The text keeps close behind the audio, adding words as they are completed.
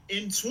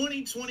In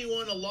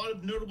 2021, a lot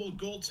of notable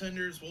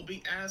goaltenders will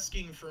be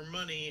asking for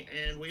money,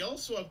 and we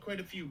also have quite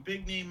a few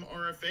big-name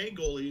RFA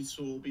goalies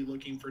who will be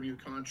looking for new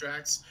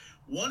contracts.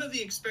 One of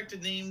the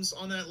expected names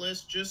on that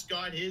list just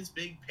got his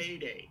big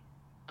payday.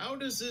 How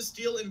does this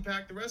deal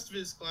impact the rest of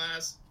his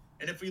class?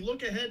 And if we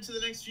look ahead to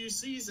the next few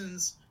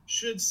seasons,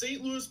 should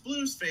St. Louis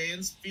Blues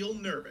fans feel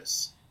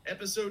nervous?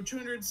 Episode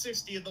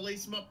 260 of the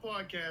Lace 'em Up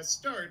podcast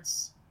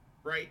starts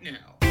right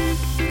now.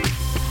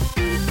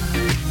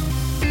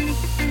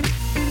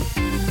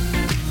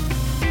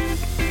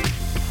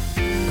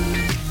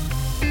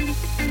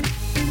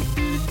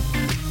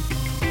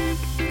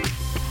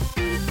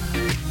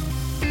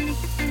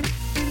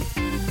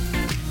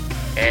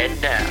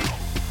 And now,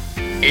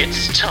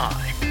 it's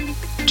time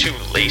to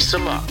lace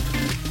 'em up.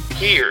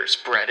 Here's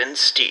Brett and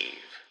Steve.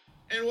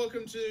 And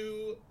welcome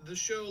to the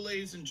show,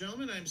 ladies and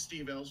gentlemen. I'm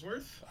Steve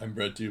Ellsworth. I'm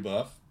Brett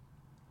Dubuff.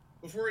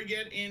 Before we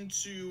get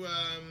into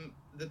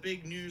the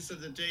big news of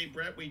the day,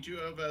 Brett, we do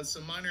have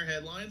some minor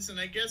headlines, and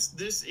I guess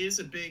this is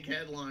a big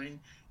headline.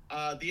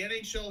 The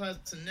NHL has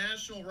a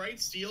national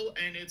rights deal,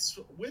 and it's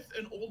with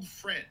an old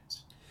friend.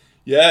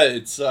 Yeah,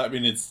 it's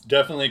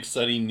definitely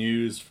exciting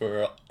news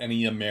for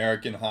any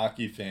American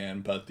hockey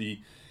fan, but the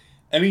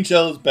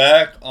NHL is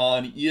back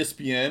on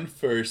ESPN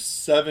for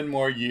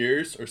 7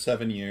 years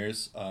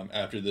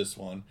after this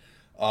one.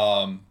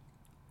 So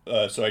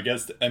I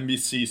guess the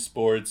NBC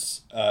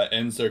Sports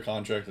ends their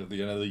contract at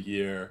the end of the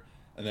year,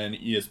 and then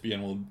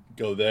ESPN will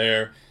go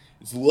there.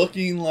 It's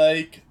looking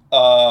like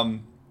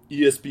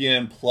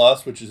ESPN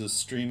Plus, which is a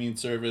streaming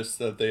service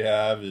that they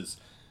have, is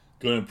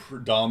going to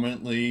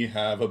predominantly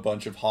have a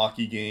bunch of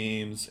hockey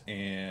games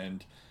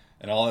and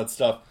all that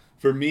stuff.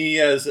 For me,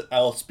 as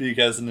I'll speak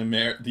as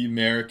the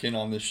American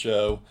on the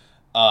show,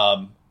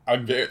 I'm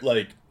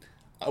very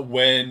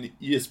when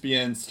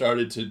ESPN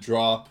started to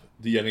drop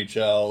the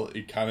NHL,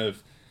 it kind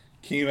of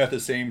came at the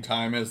same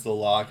time as the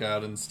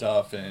lockout and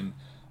stuff, and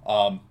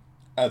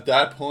at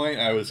that point,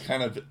 I was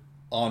kind of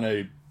on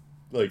a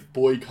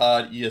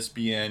boycott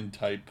ESPN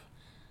type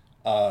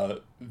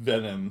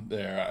venom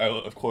there.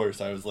 Of course,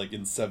 I was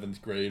in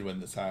 7th grade when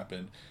this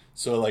happened,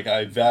 so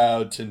I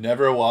vowed to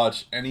never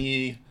watch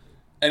anything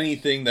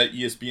that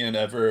ESPN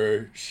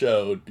ever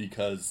showed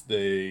because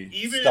they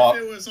stopped.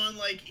 If it was on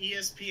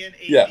ESPN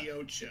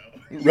HBO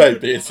show,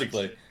 right?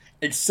 Basically,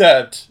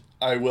 except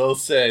I will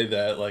say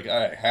that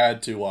I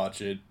had to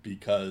watch it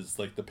because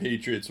the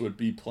Patriots would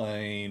be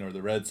playing or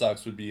the Red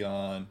Sox would be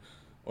on,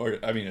 or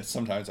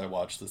sometimes I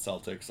watched the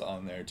Celtics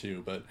on there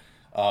too, but.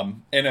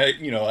 And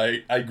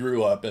I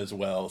grew up as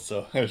well,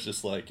 so I was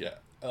just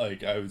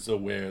I was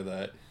aware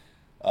that,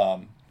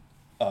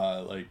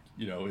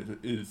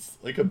 it's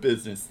a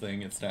business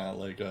thing. It's not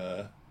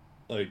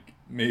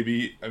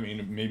maybe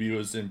it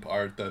was in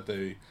part that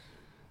they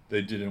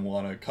didn't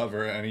want to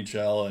cover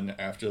NHL, and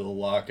after the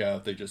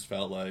lockout, they just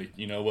felt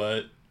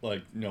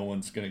no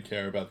one's going to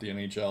care about the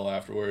NHL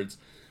afterwards,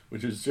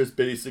 which is just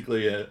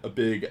basically a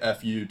big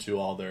FU to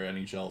all their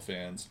NHL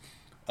fans.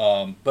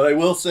 But I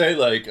will say,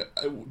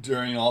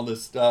 during all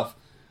this stuff,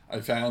 I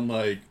found,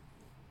 they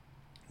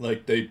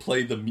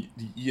played the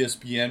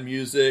ESPN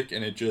music,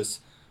 and it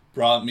just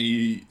brought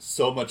me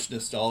so much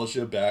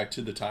nostalgia back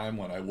to the time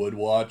when I would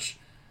watch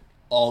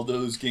all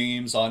those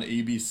games on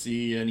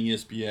ABC and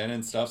ESPN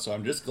and stuff, so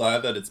I'm just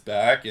glad that it's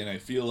back, and I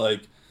feel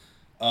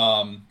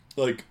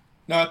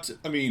not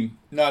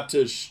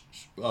to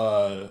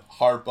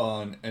harp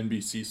on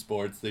NBC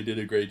Sports, they did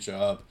a great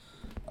job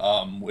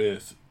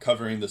with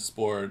covering the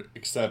sport,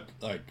 except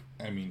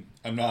I'm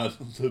not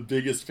the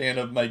biggest fan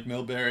of Mike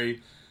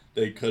Milbury.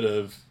 They could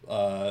have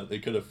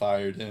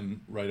fired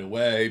him right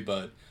away,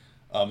 but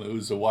it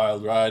was a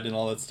wild ride and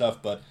all that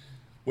stuff. But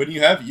when you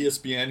have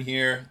ESPN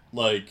here,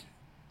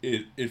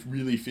 it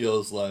really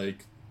feels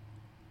like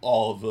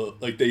all of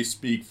they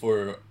speak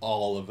for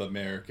all of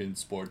American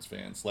sports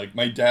fans.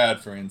 My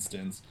dad, for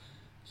instance,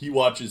 he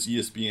watches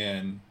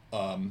ESPN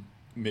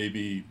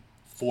maybe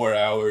 4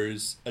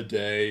 hours a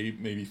day,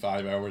 maybe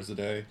 5 hours a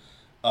day.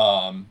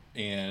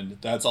 And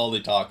that's all they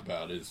talk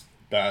about is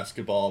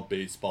basketball,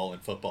 baseball,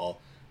 and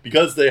football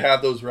because they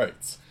have those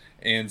rights.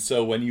 And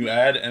so when you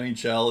add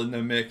NHL in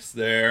the mix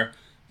there,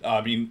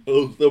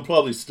 they'll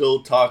probably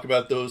still talk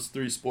about those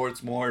 3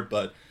 sports more,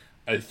 but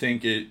I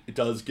think it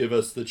does give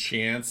us the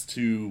chance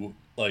to,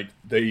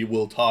 they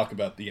will talk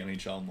about the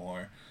NHL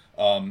more.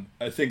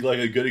 I think,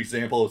 a good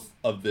example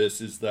of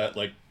this is that,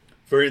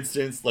 for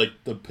instance, the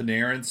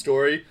Panarin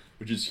story,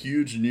 which is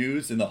huge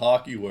news in the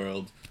hockey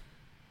world,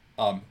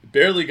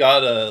 barely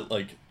got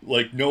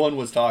no one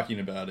was talking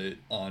about it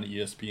on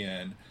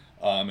ESPN,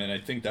 and I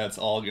think that's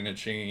all going to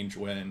change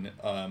when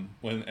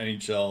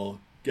NHL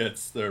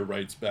gets their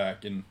rights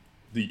back and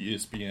the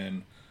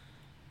ESPN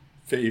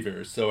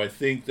favor. So I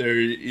think there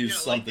is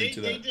something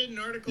to that. They did an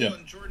article Yeah.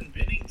 on Jordan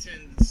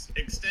Binnington's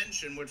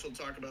extension, which we'll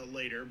talk about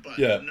later, but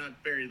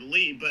not bury the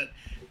lead. But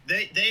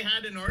they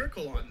had an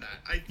article on that.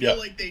 I feel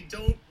like they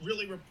don't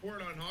really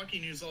report on hockey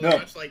news all that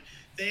much. Like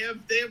they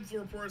have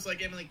reporters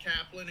like Emily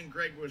Kaplan and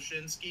Greg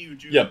Wyshynski who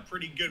do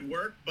pretty good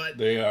work, but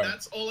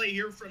that's all I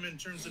hear from in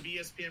terms of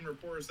ESPN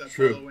reporters that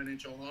follow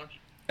NHL hockey.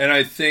 And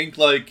I think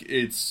like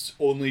it's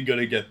only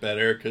gonna get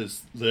better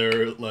because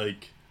they're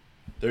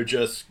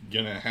just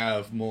gonna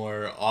have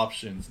more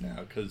options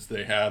now because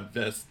they have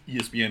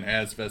ESPN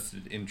has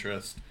vested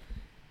interest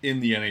in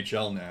the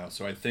NHL now.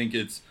 So I think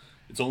it's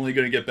only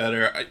gonna get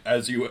better. I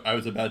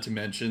was about to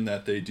mention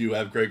that they do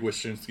have Greg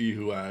Wyshynski,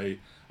 who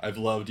I've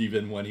loved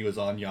even when he was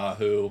on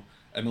Yahoo.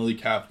 Emily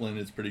Kaplan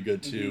is pretty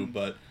good too,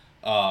 but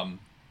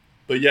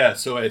yeah.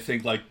 So I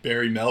think like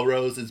Barry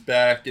Melrose is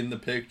back in the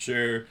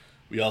picture.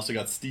 We also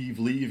got Steve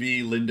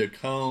Levy, Linda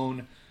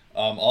Cohn,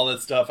 all that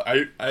stuff.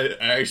 I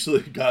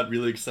actually got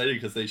really excited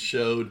because they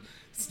showed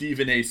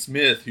Stephen A.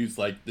 Smith, who's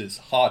like this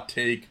hot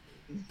take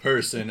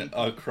person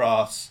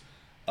across,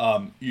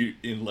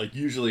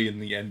 usually in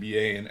the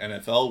NBA and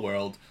NFL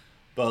world,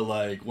 but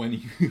like when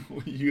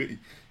he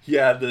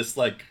had this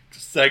like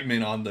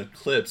segment on the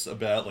clips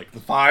about like the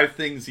 5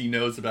 things he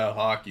knows about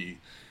hockey,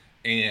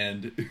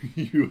 and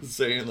he was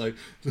saying like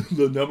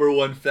the number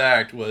one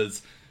fact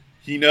was,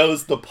 he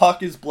knows the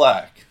puck is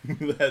black.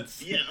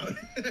 That's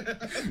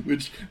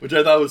which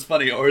I thought was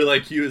funny. Or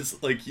like he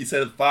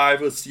said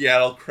 5 was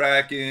Seattle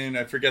Kraken.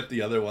 I forget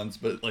the other ones,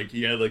 but like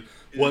he had like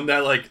one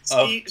that like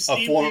Steve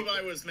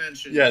Levi was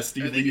mentioned. Yeah,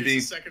 Steve Levy. The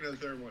second or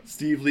third one.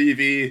 Steve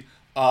Levy.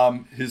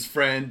 His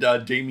friend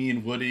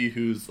Damian Woody,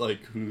 who's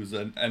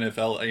an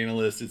NFL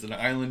analyst, is an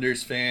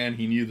Islanders fan.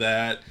 He knew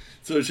that.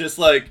 So it's just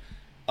like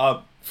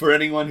for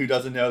anyone who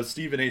doesn't know,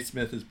 Stephen A.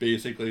 Smith is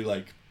basically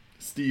like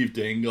Steve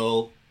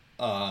Dangle.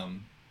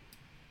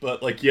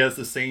 But like he has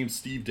the same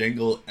Steve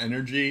Dangle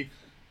energy,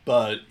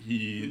 but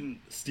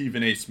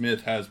Stephen A.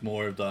 Smith has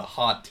more of the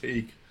hot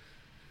take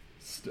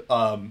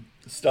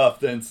stuff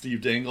than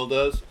Steve Dangle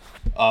does.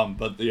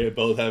 But they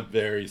both have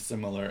very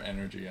similar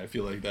energy. I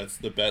feel like that's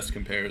the best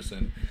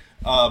comparison.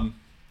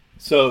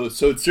 So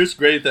it's just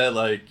great that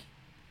like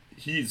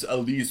he's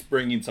at least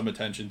bringing some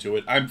attention to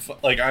it. I'm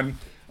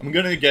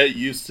gonna get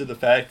used to the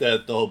fact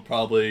that they'll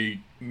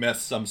probably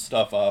mess some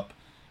stuff up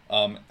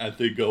as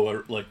they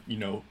go, like,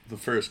 the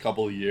first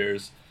couple of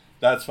years.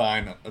 That's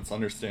fine. That's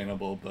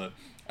understandable. But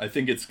I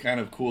think it's kind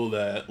of cool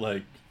that,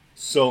 like,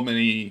 so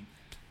many,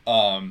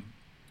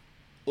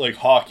 like,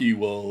 hockey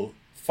will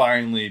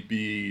finally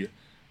be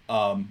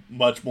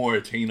much more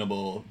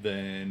attainable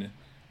than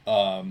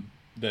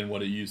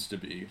what it used to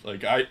be.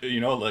 Like,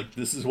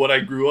 this is what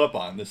I grew up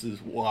on. This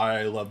is why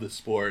I love this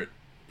sport,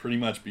 pretty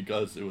much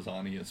because it was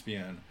on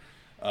ESPN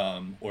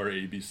or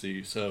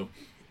ABC.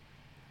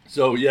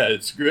 So yeah,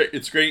 it's great.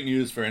 It's great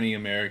news for any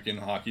American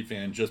hockey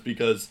fan, just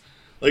because,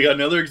 like,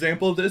 another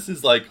example of this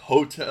is like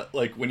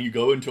when you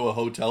go into a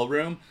hotel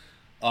room,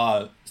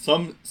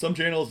 some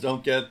channels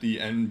don't get the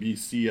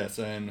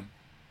NBCSN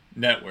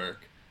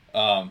network,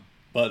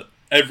 but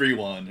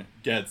everyone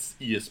gets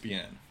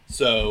ESPN.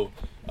 So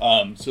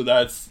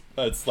that's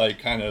like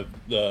kind of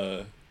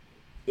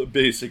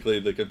basically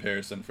the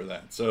comparison for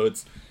that. So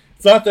it's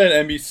not that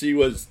NBC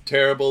was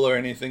terrible or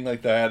anything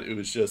like that. It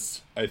was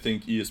just, I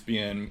think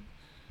ESPN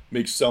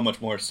makes so much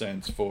more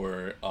sense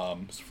for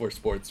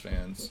sports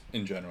fans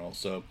in general.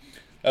 So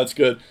that's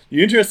good.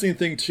 The interesting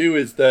thing too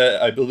is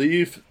that I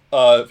believe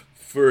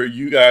for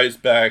you guys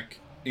back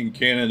in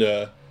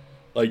Canada,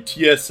 like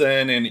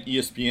TSN and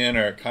ESPN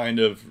are kind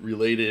of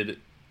related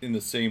in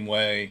the same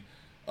way,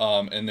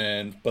 but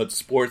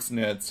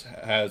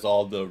Sportsnet has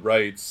all the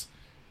rights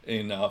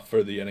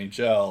for the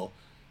NHL.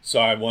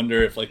 So I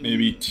wonder if like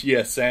maybe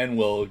TSN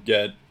will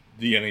get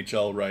the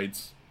NHL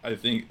rights. I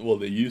think, well,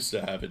 they used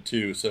to have it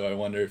too, so I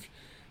wonder if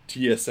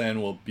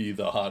TSN will be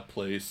the hot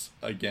place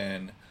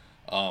again,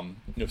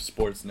 if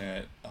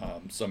Sportsnet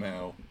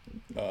somehow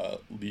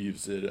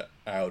leaves it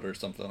out or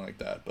something like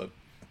that. But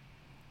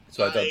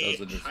so I thought that was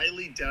interesting.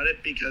 Highly doubt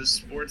it, because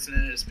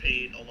Sportsnet has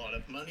paid a lot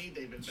of money.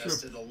 They've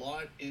invested a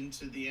lot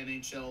into the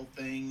NHL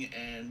thing,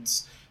 and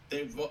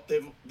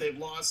they've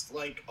lost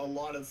like a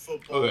lot of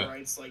football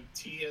rights. Like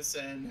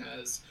TSN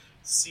has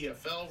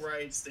CFL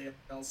rights. They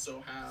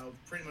also have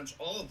pretty much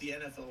all of the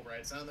NFL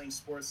rights. I don't think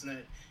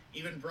Sportsnet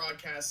even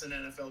broadcasts an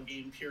NFL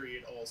game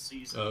period all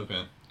season.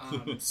 Okay.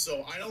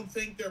 So I don't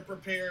think they're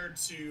prepared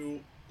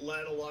to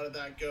let a lot of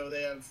that go.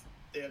 They have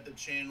the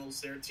channels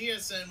there.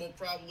 TSN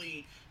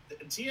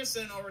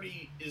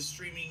already is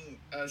streaming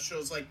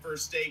shows like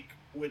First Take,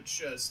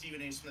 which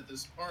Stephen A. Smith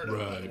is part of,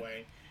 by the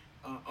way,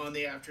 on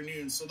the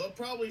afternoon. So they'll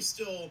probably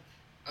still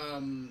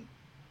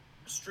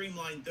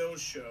streamline those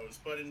shows,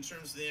 but in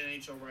terms of the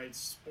NHL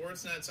rights,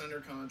 Sportsnet's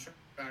under contract.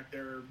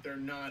 They're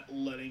not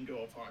letting go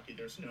of hockey.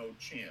 There's no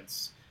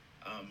chance,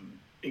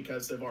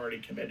 because they've already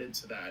committed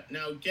to that.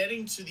 Now,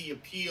 getting to the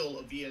appeal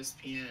of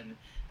ESPN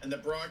and the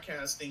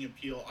broadcasting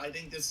appeal, I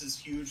think this is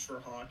huge for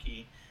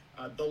hockey.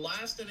 The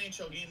last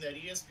NHL game that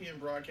ESPN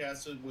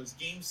broadcasted was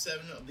Game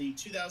 7 of the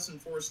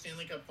 2004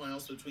 Stanley Cup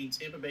Finals between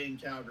Tampa Bay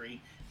and Calgary.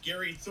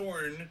 Gary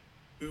Thorne,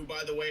 who,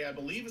 by the way, I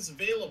believe is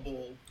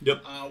available,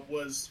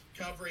 was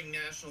covering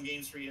national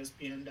games for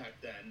ESPN back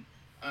then.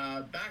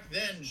 Back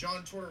then,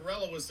 John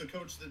Tortorella was the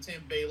coach of the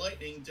Tampa Bay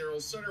Lightning.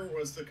 Daryl Sutter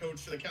was the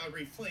coach for the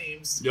Calgary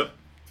Flames. Yep.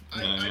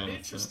 I'm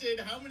interested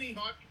how many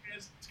hockey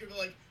fans are going to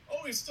be like,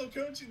 oh, he's still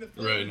coaching the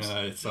Flames.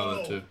 Right, I saw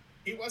that too.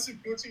 He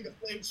wasn't coaching the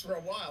Flames for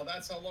a while.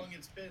 That's how long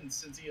it's been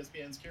since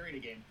ESPN's carried a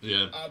game.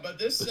 Yeah. But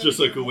this it's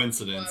just a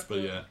coincidence, but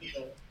yeah.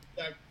 Deal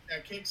that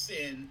kicks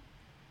in.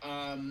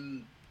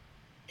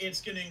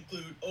 It's going to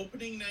include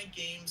opening night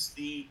games,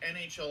 the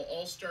NHL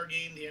All-Star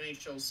Game, the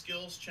NHL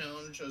Skills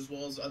Challenge, as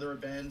well as other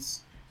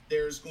events.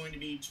 There's going to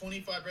be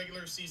 25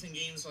 regular season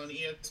games on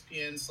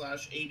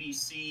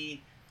ESPN/ABC.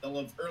 They'll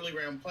have early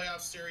round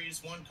playoff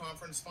series, one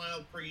conference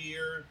final per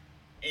year.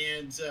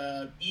 And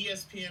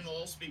ESPN will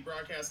also be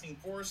broadcasting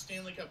 4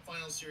 Stanley Cup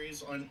Final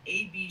Series on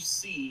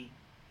ABC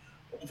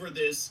over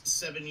this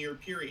 7-year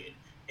period.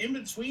 In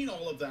between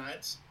all of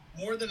that,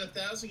 more than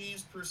 1,000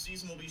 games per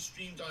season will be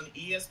streamed on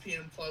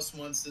ESPN Plus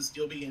once this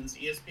deal begins.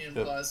 ESPN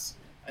Plus,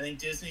 I think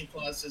Disney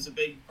Plus is a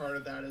big part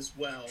of that as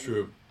well.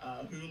 True.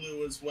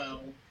 Hulu as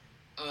well.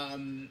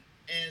 And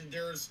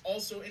there's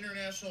also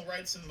international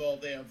rights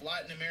involved. They have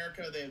Latin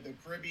America, they have the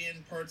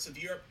Caribbean, parts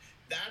of Europe.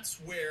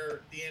 That's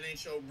where the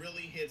NHL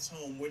really hits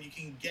home, when you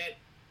can get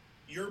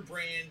your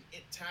brand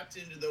tapped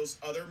into those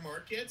other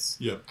markets.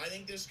 Yep. I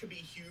think this could be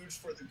huge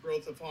for the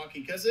growth of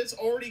hockey because it's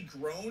already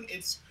grown.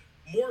 It's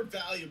more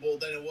valuable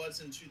than it was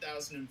in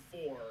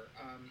 2004.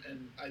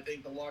 And I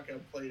think the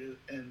lockout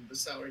and the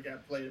salary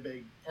cap played a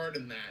big part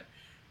in that.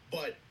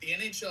 But the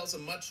NHL is a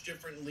much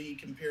different league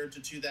compared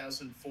to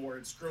 2004.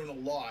 It's grown a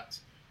lot.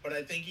 But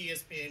I think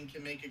ESPN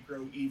can make it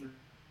grow even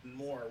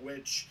more,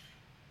 which,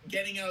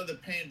 getting out of the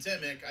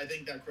pandemic, I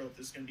think that growth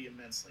is going to be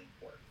immensely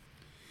important.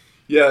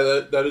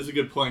 Yeah, that is a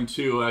good point,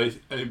 too.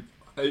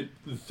 The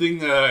thing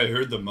that I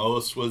heard the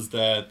most was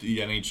that the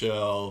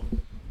NHL,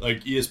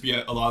 like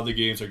ESPN, a lot of the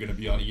games are going to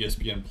be on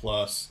ESPN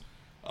Plus,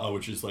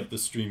 which is like the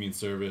streaming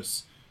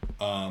service.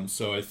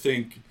 So I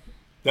think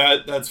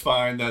that's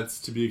fine. That's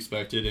to be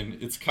expected. And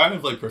it's kind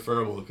of like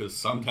preferable because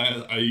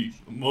sometimes I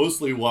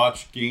mostly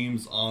watch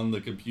games on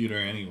the computer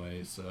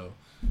anyway. So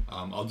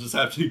I'll just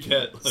have to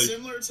get like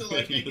similar to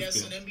like I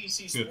guess an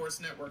NBC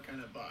Sports Network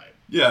kind of vibe.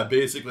 Yeah,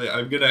 basically,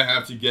 I'm gonna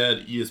have to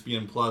get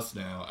ESPN Plus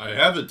now. I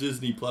have a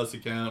Disney Plus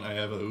account. I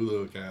have a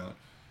Hulu account.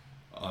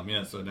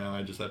 So now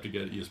I just have to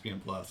get ESPN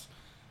Plus.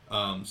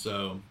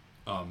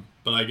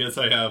 But I guess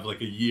I have like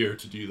a year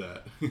to do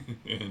that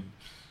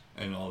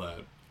and all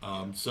that.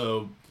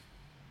 So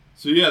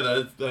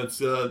yeah, that's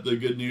the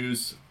good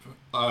news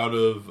out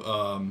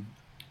of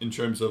in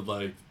terms of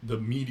like the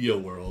media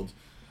world.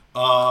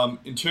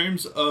 In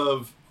terms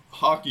of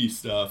hockey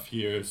stuff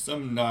here,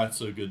 some not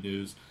so good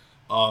news.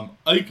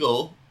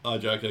 Eichel,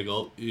 Jack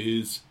Eichel,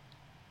 is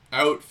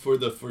out for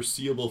the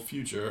foreseeable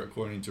future,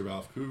 according to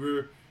Ralph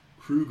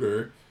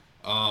Kruger.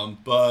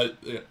 But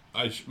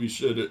we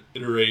should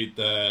iterate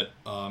that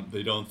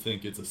they don't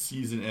think it's a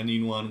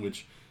season-ending one,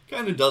 which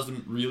kind of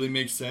doesn't really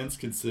make sense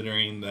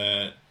considering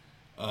that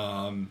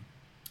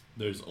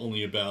there's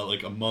only about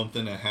like a month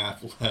and a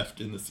half left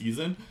in the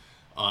season.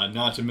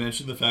 Not to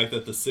mention the fact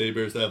that the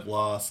Sabres have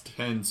lost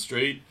 10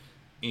 straight,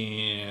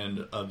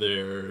 and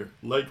they're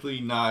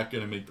likely not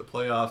going to make the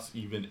playoffs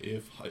even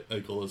if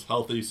Eichel is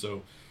healthy.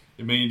 So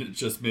it may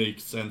just make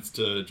sense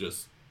to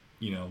just,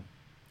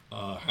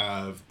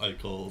 have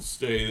Eichel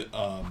stay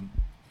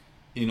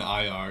in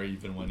IR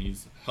even when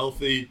he's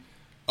healthy,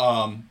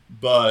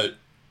 but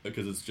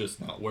because it's just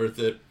not worth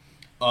it.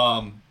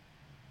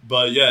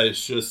 But yeah,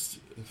 it's just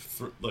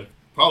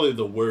probably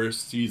the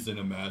worst season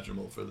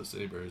imaginable for the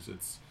Sabres.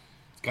 It's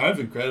kind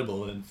of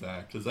incredible, in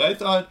fact, because I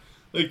thought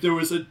there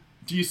was a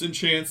decent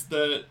chance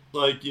that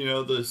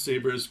the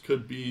Sabres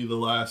could be the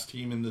last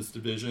team in this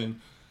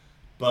division,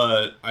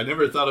 but I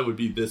never thought it would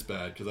be this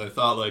bad, because I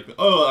thought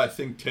I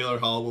think Taylor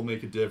Hall will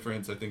make a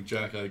difference. I think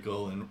Jack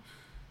Eichel and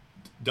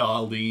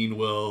Dahlin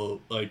will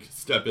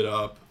step it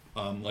up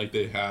like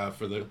they have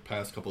for the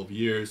past couple of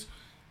years,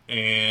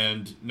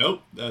 and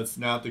nope, that's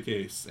not the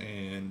case.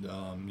 And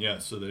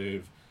so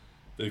they've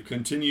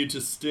continued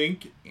to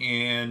stink,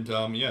 and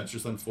it's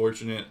just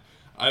unfortunate.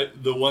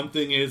 The one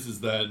thing is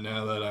that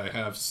now that I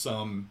have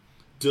some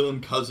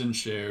Dylan Cousins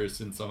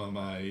shares in some of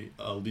my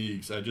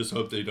leagues, I just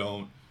hope they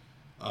don't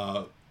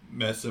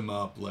mess him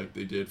up like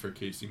they did for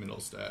Casey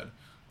Middlestad.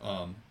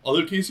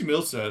 Although Casey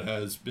Middlestad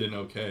has been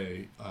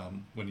okay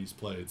when he's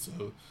played,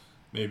 so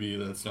maybe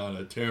that's not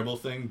a terrible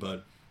thing,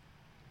 but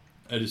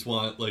I just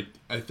want,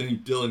 I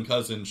think Dylan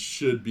Cousins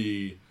should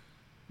be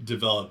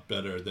developed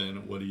better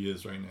than what he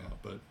is right now,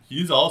 but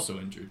he's also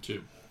injured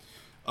too.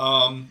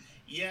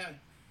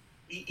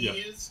 He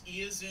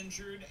is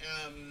injured,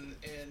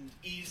 and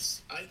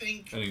he's, I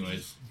think,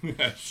 anyways,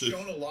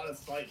 shown a lot of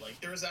fight.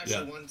 There was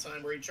actually one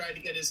time where he tried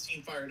to get his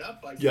team fired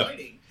up by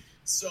fighting.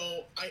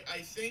 So I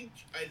think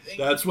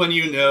that's when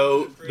you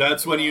know.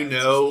 That's when you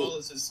know. As well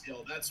as his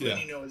skill. That's when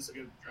you know it's a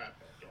good draft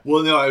pick.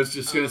 Well, no, I was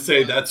just gonna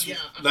say that's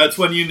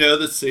when you know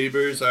the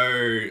Sabres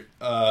are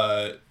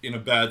in a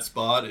bad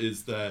spot.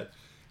 Is that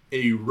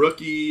a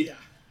rookie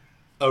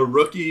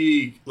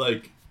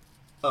like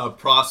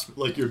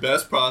like your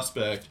best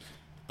prospect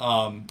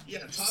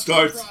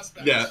starts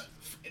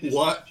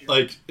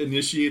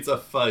initiates a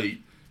fight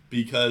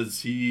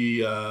because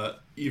he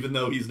even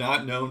though he's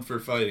not known for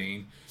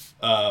fighting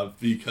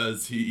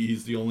because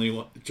he's the only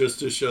one, just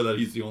to show that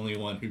he's the only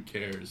one who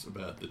cares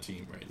about the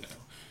team right now.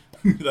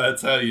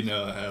 That's how you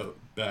know how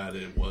bad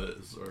it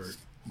was or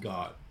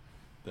got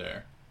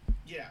there.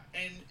 Yeah,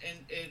 and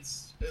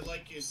it's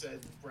like you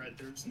said, Brett.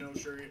 There's no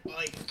sugar.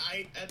 Like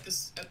at the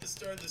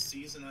start of the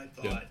season, I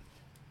thought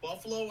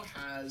Buffalo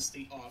has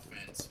the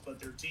offense, but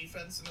their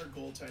defense and their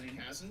goaltending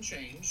hasn't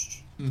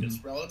changed. Mm-hmm.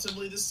 It's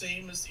relatively the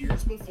same as the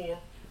years before.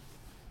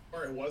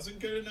 Or it wasn't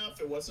good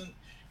enough. It wasn't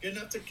good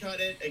enough to cut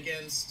it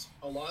against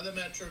a lot of the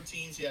Metro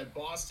teams. You had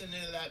Boston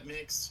into that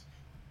mix.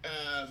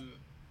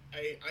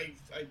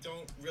 I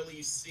don't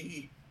really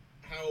see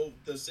how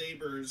the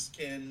Sabres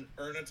can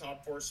earn a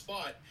top 4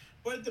 spot.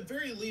 But at the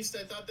very least,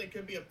 I thought they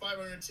could be a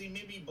 500 team,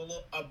 maybe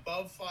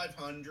above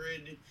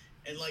 500,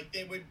 and like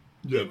they would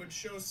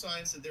show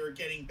signs that they were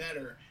getting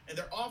better, and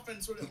their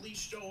offense would at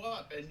least show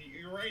up. And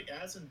you're right, it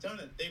hasn't done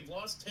it. They've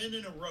lost 10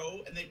 in a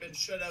row, and they've been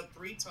shut out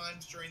 3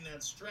 times during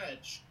that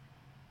stretch.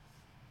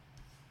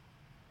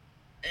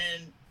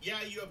 And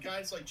yeah, you have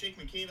guys like Jake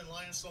McCabe and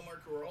Linus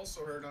Ullmark who are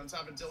also hurt, on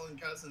top of Dylan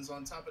Cousins,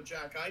 on top of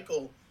Jack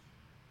Eichel.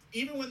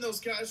 Even when those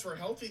guys were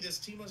healthy, this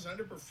team was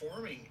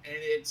underperforming, and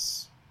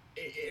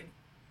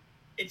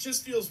it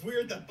just feels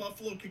weird that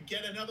Buffalo could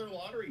get another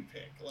lottery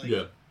pick.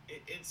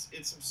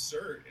 It's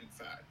absurd, in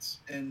fact,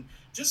 and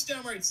just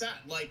downright sad.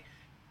 Like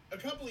a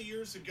couple of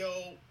years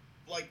ago,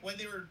 like when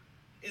they were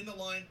in the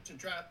line to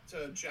draft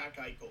Jack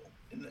Eichel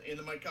in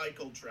the Mike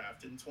Eichel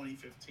draft in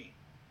 2015,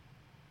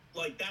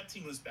 like that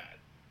team was bad.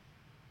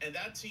 And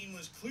that team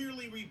was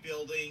clearly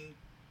rebuilding.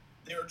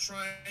 They were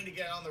trying to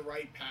get on the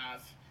right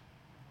path.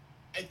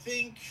 I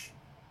think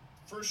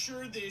for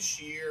sure this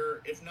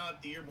year, if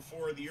not the year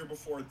before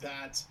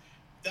that,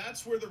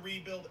 that's where the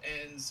rebuild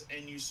ends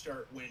and you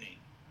start winning.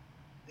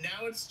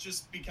 Now it's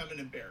just become an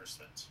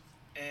embarrassment.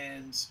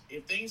 And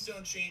if things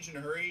don't change in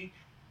a hurry,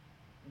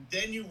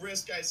 then you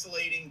risk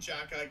isolating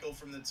Jack Eichel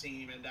from the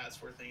team, and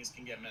that's where things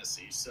can get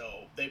messy.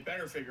 So they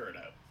better figure it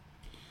out.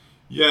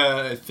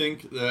 Yeah, I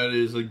think that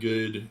is a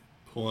good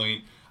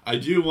point. I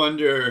do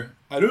wonder,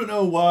 I don't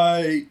know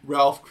why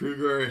Ralph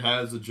Krueger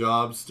has a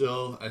job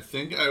still. I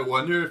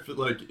wonder if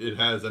it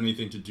has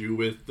anything to do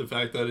with the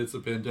fact that it's a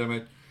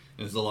pandemic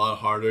and it's a lot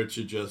harder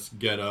to just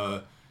get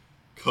a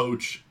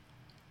coach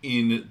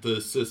in the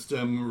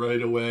system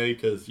right away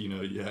because, he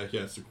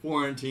has to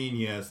quarantine,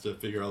 he has to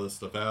figure all this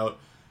stuff out,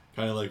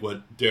 kind of like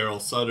what Daryl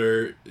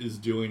Sutter is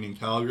doing in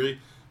Calgary.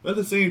 But at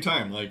the same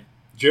time,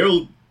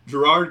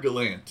 Gerard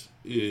Gallant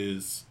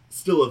is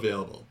still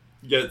available.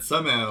 Yet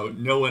somehow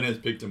no one has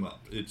picked him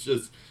up. It's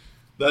just,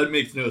 that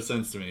makes no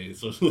sense to me.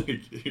 So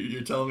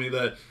you're telling me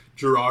that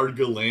Gerard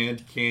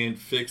Gallant can't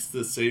fix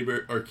the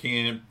Sabre or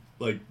can't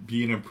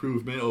be an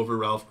improvement over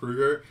Ralph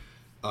Krueger?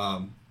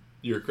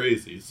 You're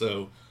crazy.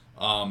 So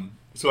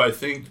I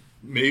think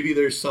maybe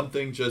there's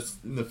something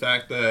just in the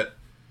fact that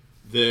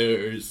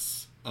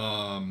there's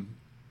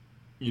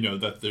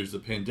that there's a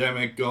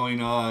pandemic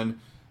going on.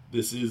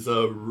 This is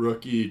a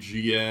rookie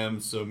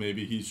GM, so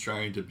maybe he's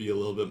trying to be a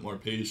little bit more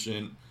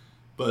patient.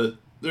 But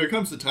there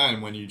comes a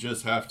time when you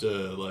just have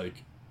to,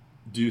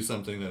 do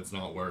something that's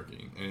not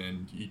working.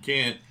 And you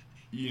can't,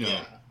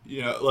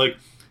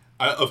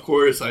 of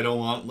course, I don't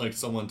want,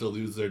 someone to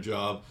lose their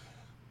job.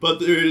 But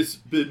there's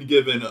been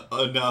given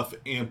enough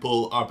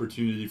ample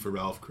opportunity for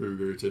Ralph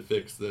Krueger to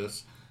fix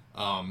this.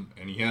 And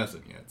he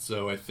hasn't yet.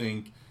 So I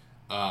think,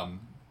 I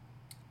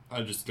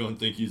just don't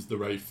think he's the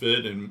right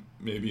fit. And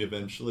maybe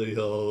eventually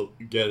he'll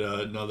get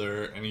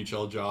another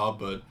NHL job,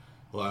 but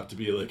he'll have to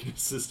be an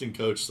assistant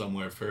coach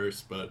somewhere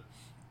first. But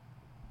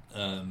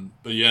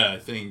yeah, I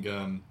think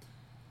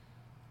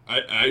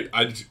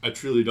I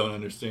truly don't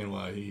understand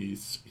why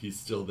he's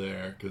still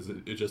there, because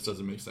it just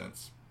doesn't make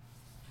sense.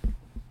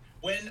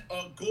 When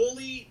a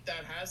goalie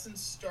that hasn't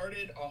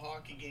started a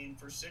hockey game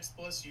for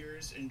 6+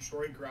 years in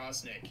Troy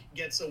Grosnick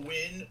gets a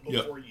win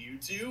before you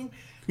do,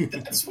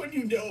 that's when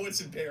you know it's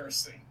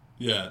embarrassing.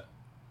 Yeah.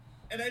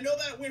 And I know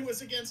that win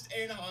was against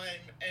Anaheim,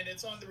 and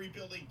it's on the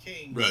rebuilding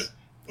Kings. Right.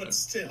 But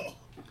still.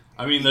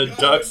 I mean, the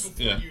Ducks.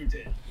 Yeah.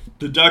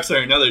 The Ducks are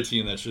another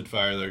team that should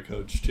fire their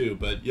coach too.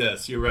 But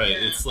yes, you're right.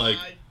 Yeah, it's it's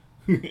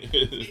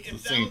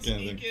if Dallas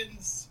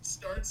Eakins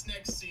starts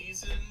next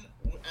season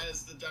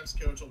as the Ducks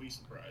coach, I'll be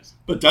surprised.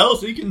 But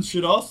Dallas Eakins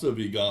should also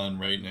be gone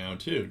right now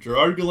too.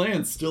 Gerard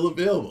Gallant's still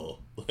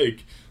available. Yeah,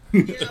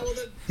 well,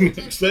 the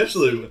Ducks,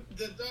 especially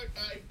the Ducks.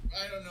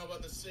 I don't know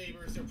about the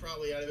Sabres; they're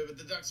probably out of it, but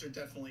the Ducks are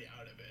definitely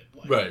out of it.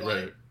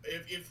 Right.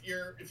 If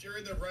you're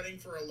in the running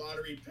for a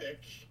lottery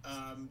pick,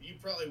 you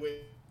probably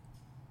wait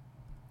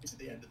to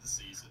the end of the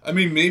season. I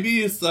mean,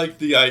 maybe it's like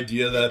the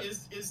idea that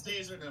his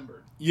days are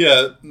numbered.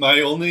 Yeah,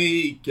 my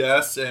only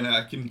guess, and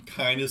I can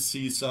kind of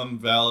see some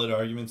valid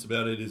arguments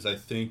about it, is I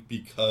think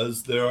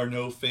because there are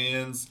no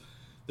fans,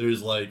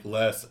 there's like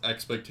less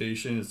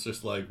expectation. It's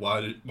just like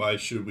why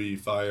should we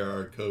fire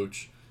our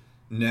coach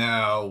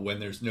now when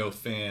there's no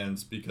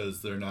fans,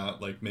 because they're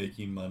not like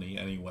making money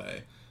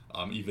anyway,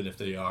 even if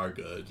they are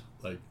good.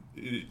 Like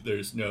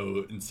there's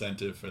no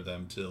incentive for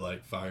them to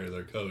like fire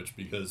their coach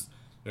because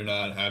they're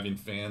not having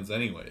fans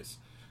anyways.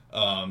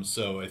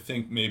 So I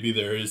think maybe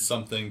there is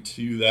something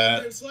to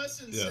that. There's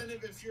less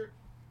incentive if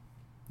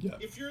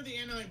you're the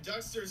Anaheim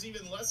Ducks. There's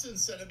even less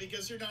incentive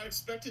because you're not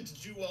expected to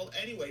do well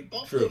anyway.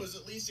 Buffalo was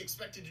at least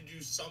expected to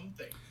do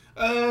something.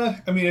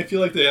 I mean, I feel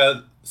like they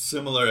had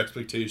similar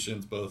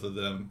expectations, both of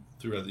them,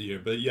 throughout the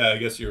year. But yeah, I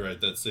guess you're right.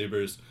 That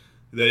Sabres,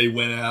 they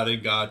went out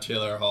and got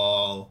Taylor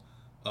Hall,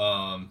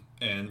 and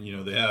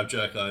they have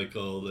Jack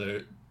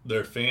Eichel.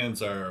 Their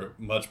fans are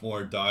much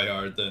more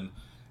diehard than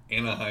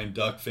Anaheim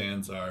Duck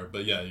fans are.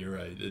 But yeah, you're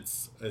right.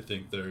 I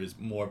think there is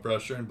more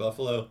pressure in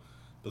Buffalo,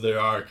 but they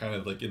are kind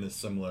of like in a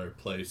similar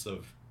place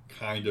of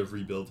kind of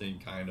rebuilding,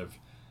 kind of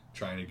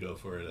trying to go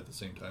for it at the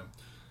same time.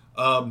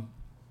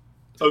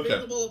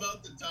 Debatable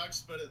about the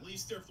Ducks, but at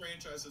least their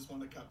franchise has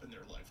won a cup in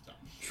their lifetime.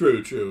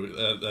 True.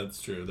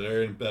 That's true.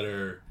 They're in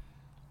better,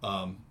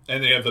 and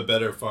they have a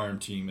better farm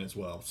team as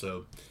well.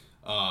 So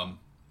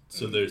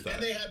there's that.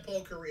 And they had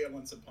Paul Kariya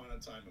once upon a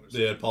time.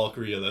 They had Paul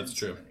Kariya, that's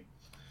true.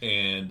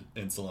 And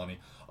Solani.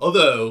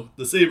 Although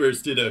the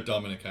Sabres did have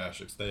Dominic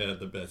Hasek. They had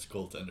the best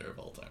goaltender of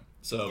all time.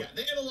 So yeah,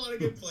 they had a lot of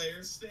good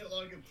players.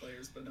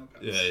 But no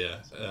cups.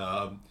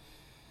 Yeah.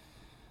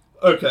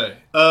 Okay.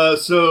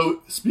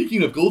 So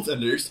speaking of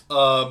goaltenders,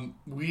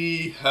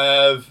 we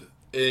have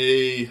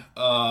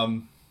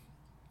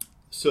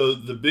so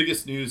the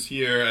biggest news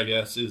here, I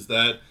guess, is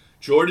that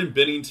Jordan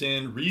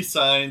Binnington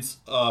re-signs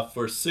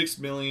for $6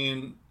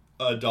 million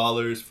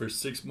for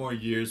 6 more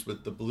years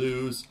with the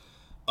Blues.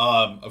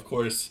 Of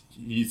course,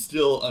 he's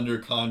still under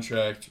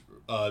contract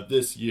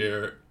this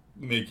year,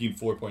 making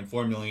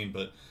 $4.4 million,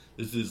 but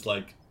this is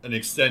like an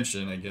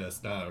extension, I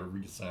guess, not a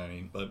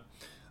re-signing. But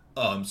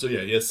so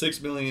yeah, he has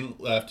 $6 million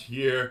left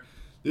here.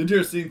 The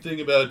interesting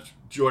thing about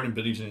Jordan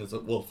Binnington is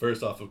that, well,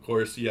 first off, of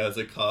course, he has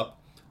a cup,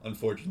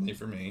 unfortunately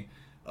for me.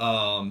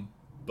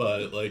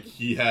 But like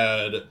he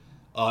had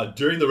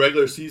during the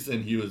regular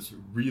season, he was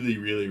really,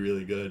 really,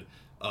 really good.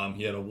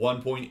 He had a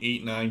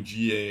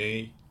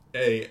 1.89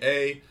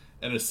 GAA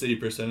and a save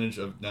percentage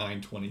of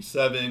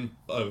 .927.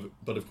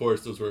 But of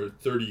course, those were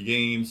 30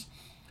 games.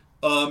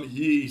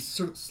 He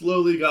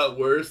slowly got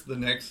worse the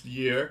next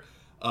year,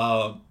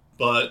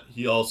 but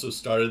he also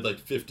started like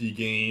 50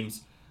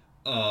 games.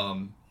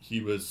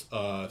 He was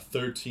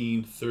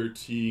 30,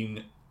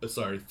 13,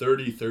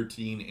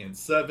 and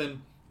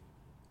 7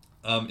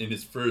 in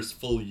his first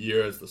full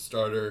year as the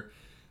starter,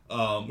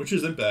 which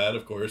isn't bad,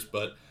 of course,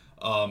 but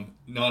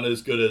not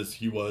as good as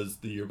he was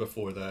the year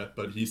before that.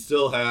 But he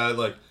still had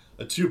like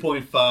a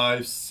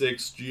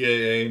 2.56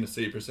 GAA and a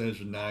save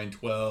percentage of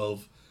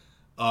 .912.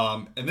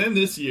 And then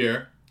this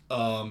year,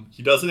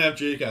 he doesn't have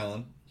Jake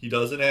Allen. He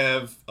doesn't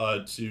have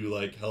to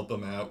like help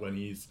him out when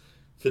he's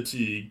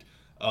fatigued.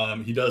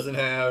 He doesn't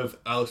have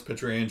Alex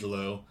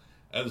Pietrangelo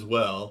as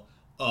well.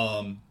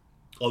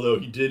 Although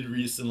he did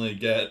recently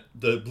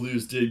the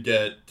Blues did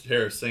get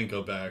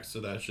Tarasenko back, so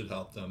that should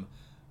help them.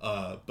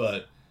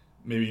 But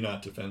maybe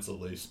not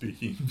defensively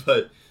speaking.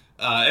 But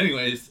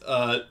anyways,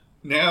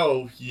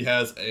 now he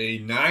has a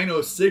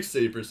 .906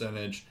 save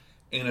percentage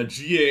and a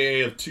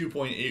GAA of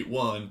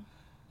 2.81.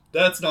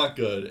 That's not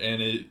good,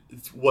 and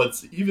it's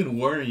what's even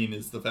worrying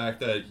is the fact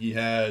that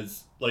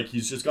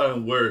he's just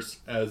gotten worse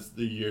as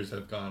the years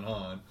have gone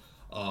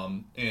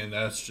on, and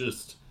that's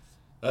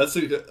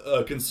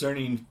a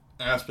concerning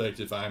aspect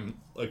if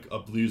I'm like a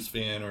Blues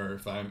fan or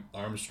if I'm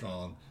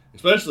Armstrong,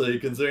 especially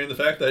considering the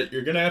fact that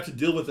you're gonna have to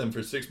deal with him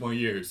for 6 more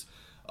years.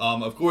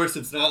 Of course,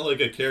 it's not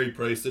like a Carey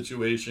Price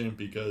situation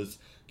because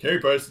Carey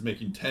Price is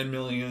making $10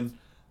 million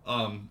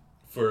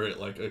for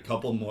like a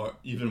couple more,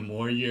 even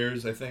more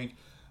years, I think.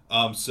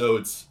 So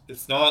it's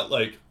not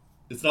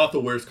the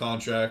worst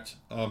contract.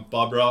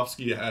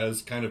 Bobrovsky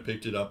has kind of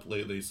picked it up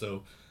lately,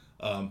 so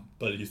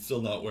but he's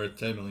still not worth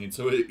 $10 million.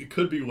 So it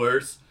could be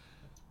worse,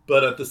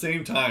 but at the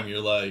same time, you're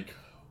like,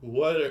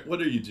 what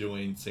are you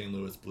doing, St.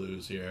 Louis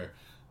Blues here?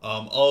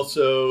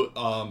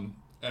 Also,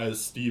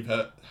 as Steve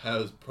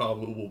has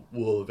probably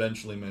will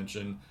eventually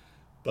mention,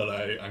 but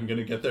I'm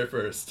gonna get there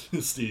first,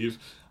 Steve.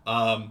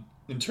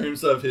 In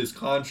terms of his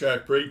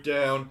contract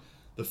breakdown.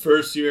 The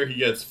first year he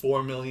gets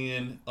 $4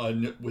 million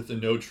with a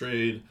no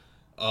trade.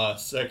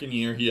 Second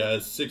year he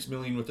has $6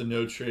 million with a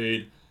no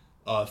trade.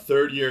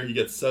 Third year he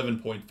gets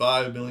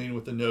 $7.5 million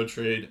with a no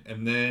trade,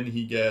 and then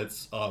he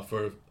gets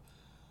for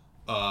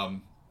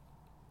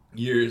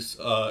year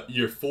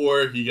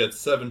 4 he gets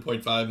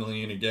 $7.5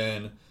 million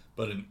again,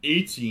 but an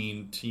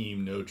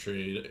 18-team no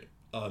trade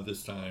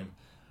this time.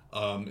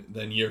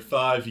 Then year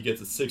 5 he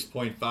gets a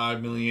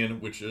 $6.5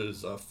 million, which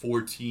is a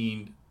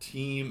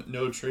 14-team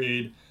no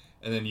trade.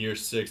 And then year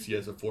 6, he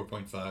has a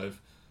 4.5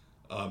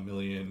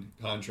 million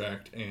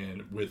contract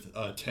and with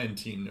a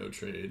 10-team no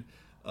trade.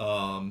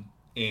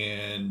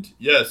 And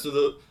yeah,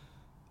 so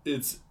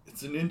it's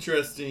an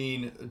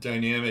interesting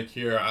dynamic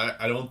here.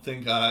 I don't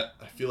think I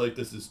feel like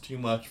this is too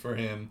much for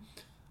him,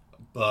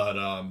 but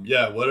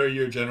yeah, what are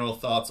your general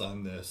thoughts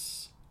on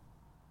this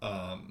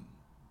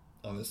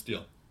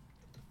deal?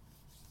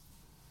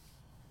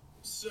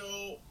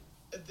 So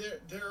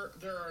there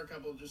are a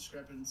couple of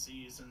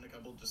discrepancies and a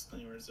couple of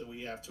disclaimers that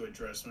we have to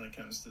address when it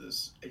comes to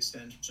this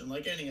extension.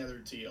 Like any other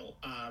deal,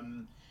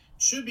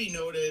 should be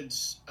noted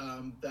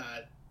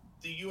that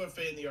the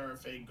UFA and the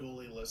RFA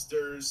goalie list,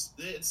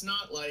 it's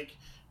not like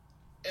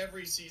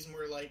every season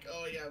we're like,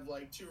 oh, you have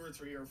like 2 or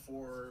 3 or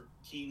 4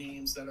 key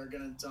names that are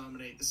going to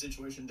dominate the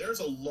situation. There's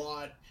a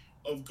lot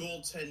of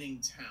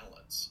goaltending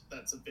talent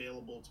that's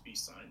available to be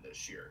signed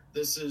this year.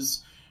 This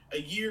is a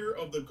year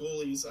of the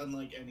goalies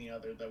unlike any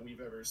other that we've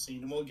ever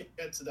seen. And we'll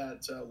get to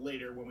that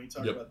later when we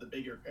talk about the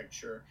bigger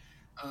picture.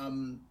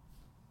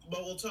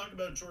 But we'll talk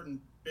about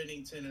Jordan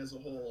Binnington as a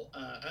whole.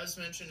 As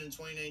mentioned, in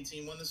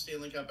 2019, won the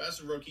Stanley Cup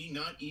as a rookie.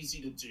 Not easy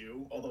to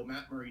do, although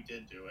Matt Murray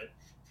did do it.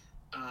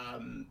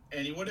 And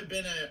he would have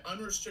been an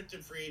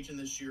unrestricted free agent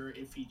this year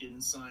if he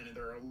didn't sign. And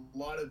there are a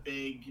lot of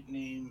big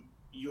name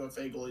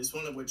UFA goalies,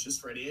 one of which is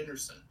Freddy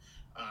Andersen,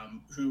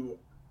 who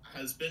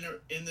has been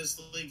in this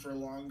league for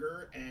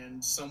longer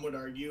and some would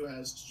argue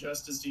has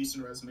just as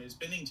decent a resume as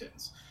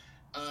Binnington's.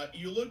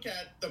 You look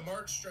at the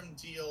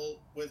Markstrom deal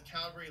with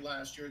Calgary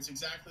last year, it's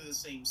exactly the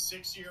same,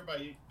 6-year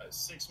by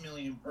 $6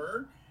 million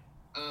per.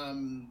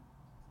 And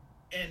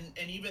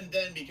even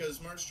then, because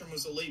Markstrom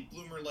was a late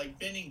bloomer like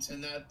Binnington,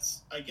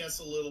 that's, I guess,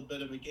 a little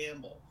bit of a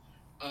gamble.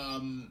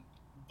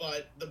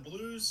 But the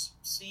Blues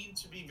seem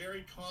to be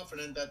very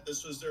confident that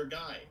this was their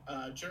guy.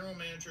 General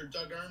Manager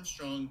Doug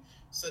Armstrong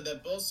said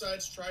that both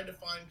sides tried to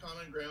find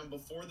common ground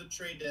before the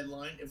trade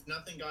deadline. If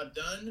nothing got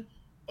done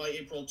by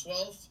April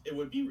 12th, it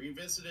would be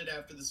revisited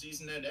after the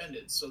season had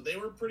ended. So they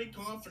were pretty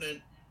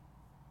confident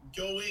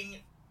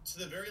going to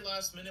the very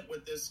last minute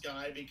with this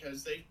guy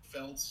because they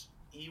felt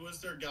he was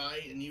their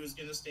guy and he was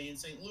going to stay in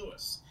St.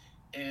 Louis.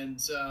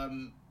 And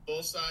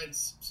both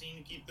sides seemed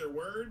to keep their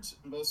words,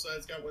 and both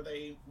sides got what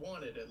they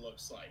wanted, it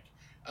looks like.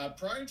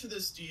 Prior to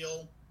this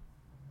deal,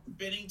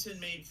 Binnington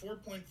made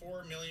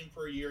 $4.4 million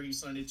per year. He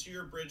signed a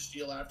 2-year bridge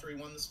deal after he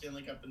won the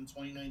Stanley Cup in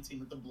 2019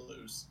 with the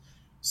Blues.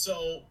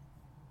 So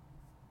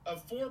a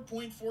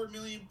 $4.4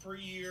 million per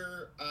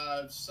year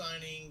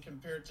signing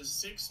compared to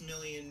 $6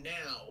 million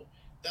now,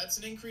 that's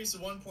an increase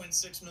of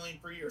 $1.6 million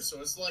per year.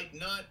 So it's like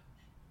not,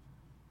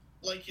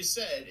 like you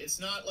said, it's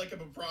not like a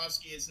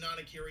Bobrovsky, it's not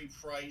a Carey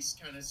Price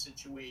kind of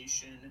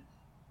situation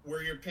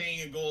where you're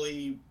paying a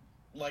goalie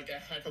like a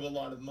heck of a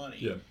lot of money.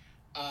 Yeah.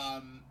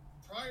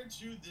 Prior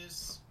to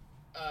this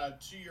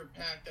 2-year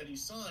pact that he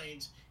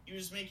signed, he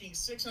was making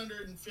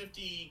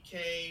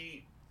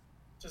 $650K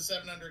to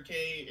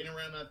 $700K in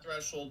around that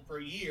threshold per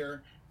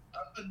year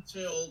up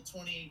until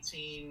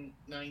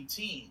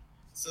 2018-19.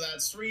 So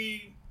that's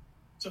 3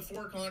 to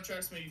 4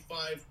 contracts, maybe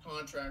 5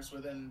 contracts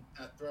within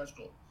that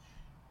threshold.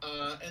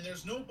 And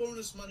there's no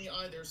bonus money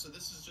either, so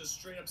this is just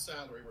straight up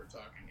salary we're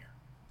talking here.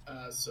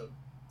 So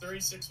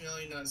 $36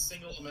 million, not a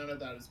single amount of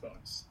that is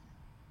bonus.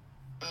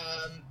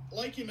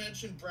 Like you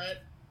mentioned,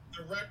 Brett,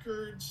 the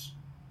records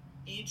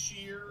each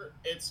year,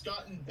 it's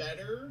gotten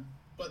better,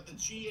 but the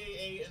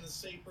GAA and the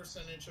save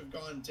percentage have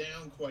gone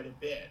down quite a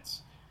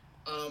bit.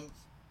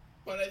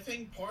 But I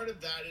think part of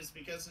that is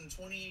because in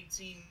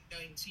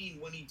 2018-19,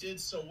 when he did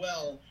so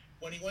well,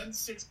 when he went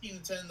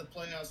 16-10 in the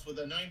playoffs with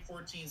a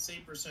 .914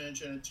 save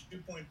percentage and a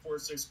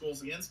 2.46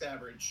 goals against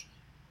average,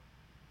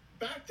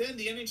 back then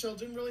the NHL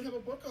didn't really have a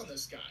book on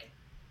this guy.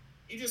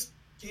 He just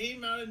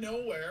came out of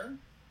nowhere,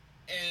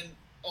 and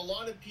a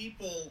lot of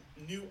people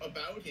knew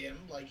about him.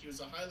 Like, he was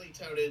a highly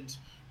touted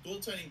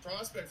goaltending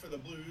prospect for the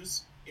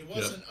Blues. It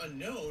wasn't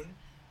unknown,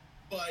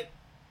 but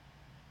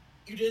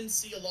you didn't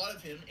see a lot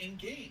of him in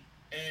game.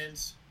 And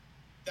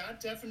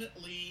that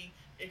definitely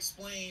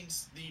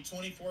explains the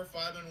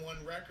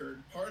 24-5-1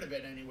 record, part of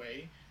it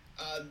anyway.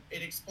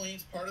 It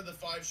explains part of the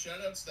 5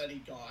 shutouts that he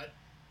got.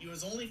 He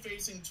was only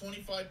facing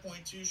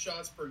 25.2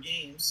 shots per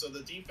game, so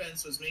the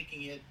defense was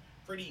making it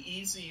pretty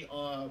easy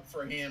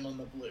for him on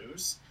the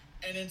Blues.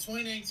 And in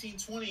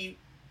 2019-20,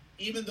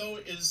 even though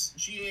his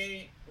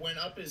GA went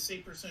up, his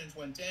save percentage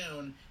went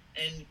down,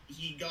 and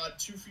he got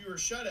 2 fewer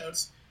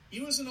shutouts, he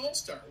was an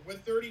all-star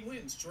with 30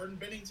 wins. Jordan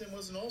Binnington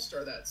was an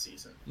all-star that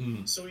season.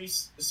 So he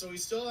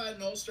still had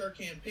an all-star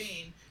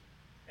campaign,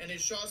 and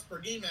his shots per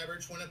game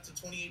average went up to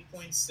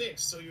 28.6.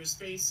 So he was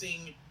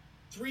facing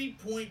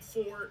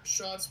 3.4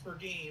 shots per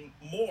game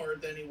more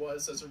than he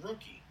was as a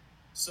rookie.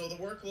 So the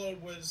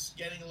workload was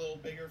getting a little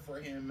bigger for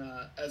him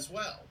as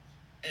well.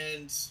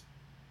 And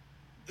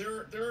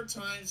there are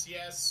times,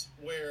 yes,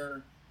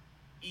 where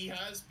he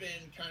has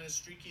been kind of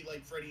streaky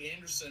like Freddy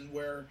Andersen,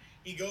 where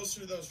he goes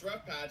through those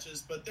rough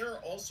patches, but there are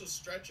also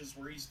stretches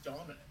where he's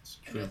dominant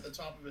and at the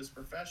top of his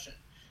profession.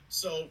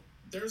 So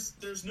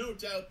there's no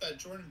doubt that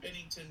Jordan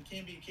Binnington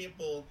can be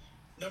capable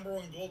number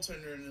one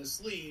goaltender in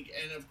this league.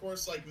 And of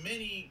course, like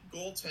many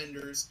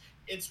goaltenders,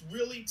 it's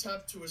really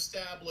tough to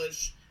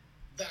establish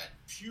that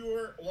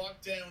pure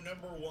lockdown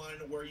number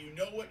one where you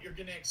know what you're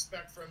going to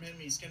expect from him.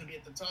 He's going to be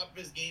at the top of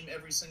his game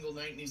every single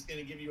night, and he's going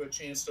to give you a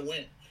chance to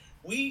win.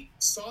 We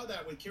saw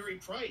that with Carey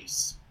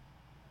Price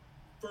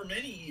for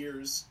many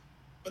years,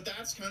 but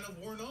that's kind of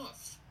worn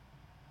off.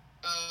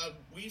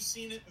 We've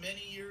seen it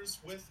many years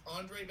with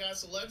Andrei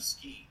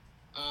Vasilevsky,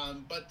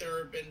 but there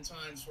have been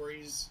times where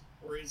he's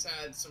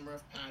had some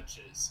rough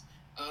patches.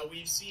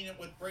 We've seen it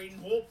with Braden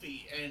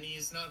Holtby, and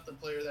he's not the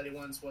player that he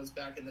once was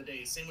back in the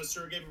day. Same with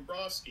Sergei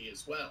Bobrovsky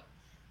as well.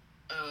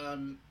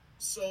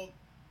 So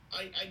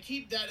I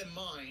keep that in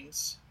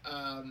mind,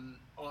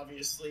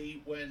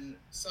 obviously, when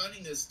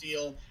signing this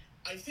deal.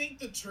 I think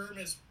the term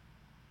is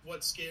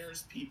what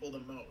scares people the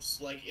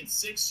most. Like, it's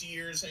 6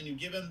 years, and you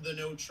give him the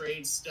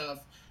no-trade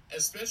stuff,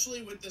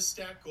 especially with the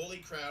stacked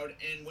goalie crowd,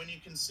 and when you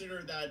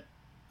consider that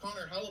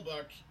Connor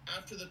Hellebuyck,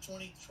 after the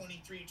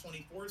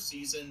 2023-24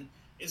 season,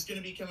 is going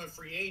to become a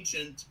free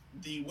agent,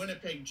 the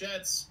Winnipeg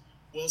Jets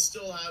will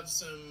still have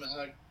some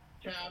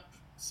cap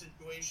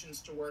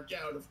situations to work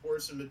out, of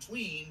course, in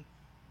between.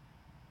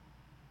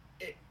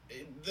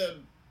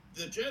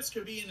 The Jets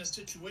could be in a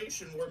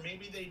situation where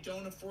maybe they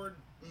can't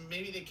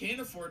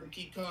afford to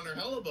keep Connor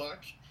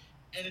Hellebuyck,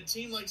 and a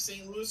team like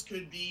St. Louis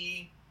could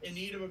be in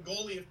need of a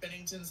goalie if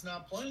Binnington's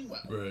not playing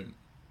well. Right.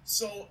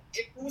 So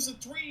if it was a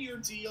 3-year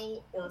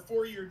deal or a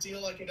 4-year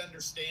deal, I could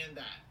understand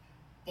that.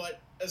 But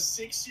a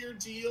 6-year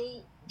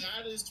deal,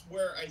 that is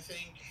where I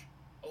think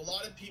a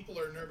lot of people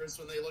are nervous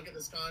when they look at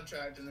this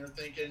contract and they're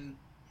thinking,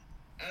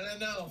 I don't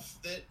know,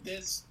 that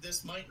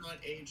this might not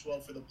age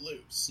well for the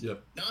Blues.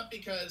 Yep. Not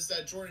because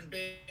that Jordan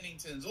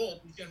Binnington's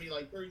old. He's going to be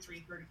like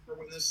 33, 34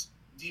 when this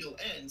deal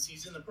ends.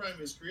 He's in the prime of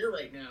his career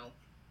right now.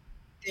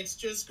 It's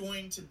just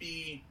going to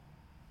be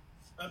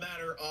a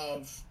matter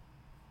of,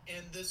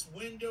 in this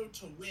window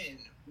to win,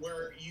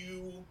 where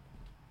you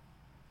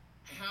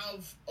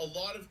have a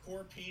lot of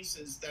core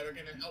pieces that are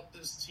going to help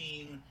this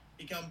team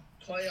become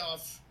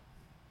playoff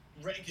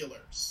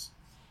regulars.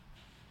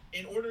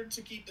 In order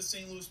to keep the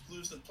St. Louis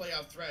Blues the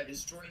playoff threat,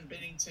 is Jordan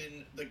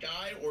Binnington the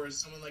guy, or is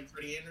someone like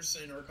Freddy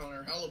Andersen or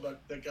Connor Hellebuyck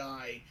the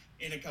guy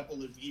in a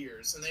couple of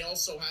years? And they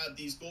also have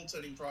these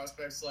goaltending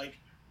prospects like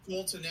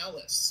Colton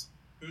Ellis,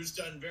 who's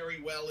done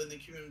very well in the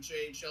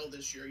QMJHL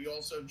this year. You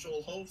also have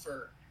Joel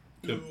Hofer,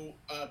 who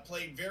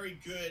played very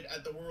good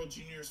at the World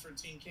Juniors for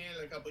Team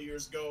Canada a couple of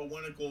years ago,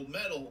 won a gold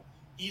medal.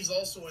 He's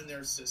also in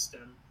their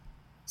system.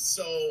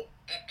 So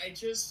I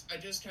just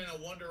kind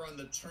of wonder on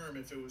the term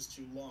if it was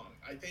too long.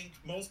 I think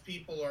most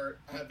people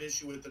have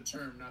issue with the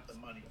term, not the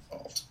money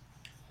involved.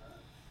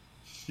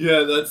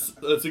 Yeah, that's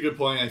a good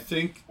point. I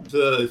think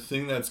the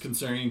thing that's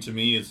concerning to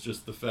me is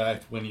just the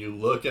fact when you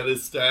look at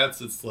his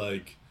stats, it's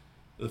like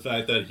the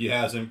fact that he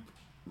hasn't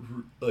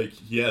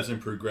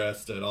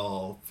progressed at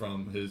all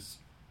from his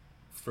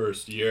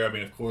first year. I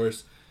mean, of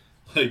course,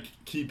 like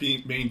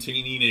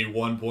maintaining a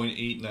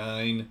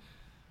 1.89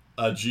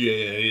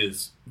 GAA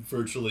is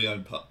virtually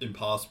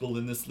impossible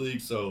in this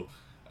league. So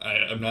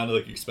I'm not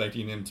like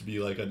expecting him to be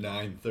like a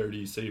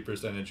 930 save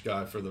percentage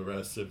guy for the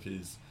rest of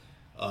his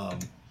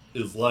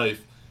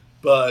life.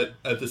 But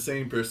at the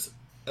same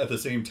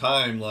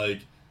time, like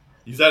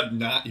he was at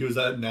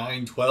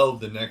 912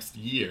 the next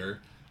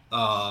year,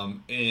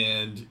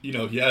 and you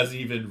know he hasn't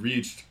even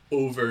reached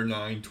over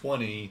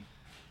 920.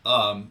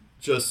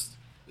 Just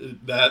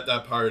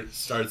that part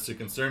starts to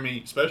concern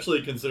me,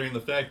 especially considering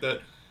the fact that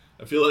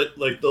I feel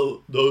like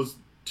those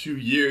 2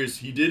 years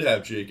he did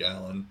have Jake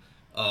Allen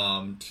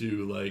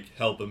to like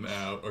help him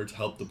out, or to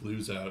help the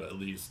Blues out at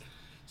least.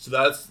 So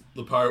that's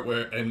the part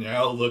where, and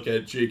now look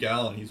at Jake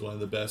Allen, he's one of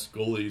the best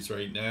goalies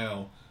right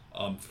now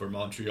for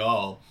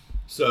Montreal.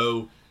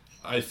 So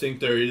I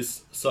think there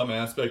is some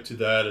aspect to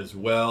that as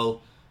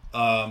well.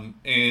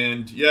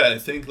 And yeah, I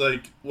think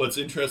like what's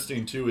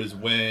interesting too is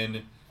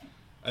when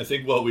I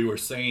think what we were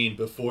saying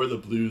before the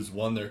Blues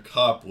won their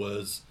cup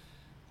was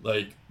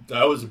like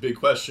that was a big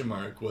question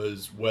mark,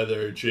 was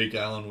whether Jake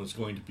Allen was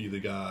going to be the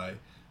guy.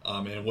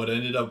 And what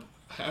ended up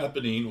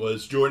happening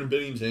was Jordan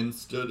Binnington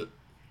stood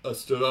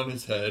on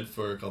his head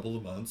for a couple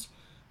of months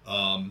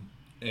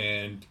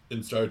and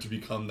started to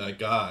become that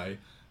guy.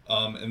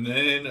 And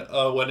then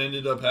what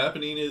ended up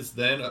happening is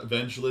then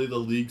eventually the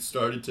league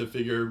started to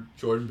figure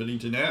Jordan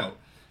Binnington out.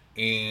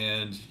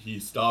 And he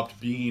stopped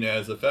being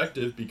as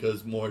effective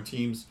because more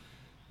teams,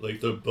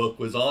 like the book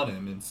was on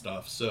him and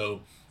stuff.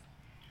 So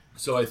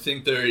I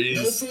think there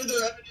is... No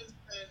further evidence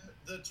than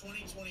the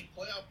 2020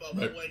 playoff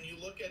bubble, right, when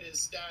you look at his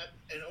stat,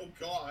 and oh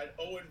god,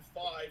 0-5,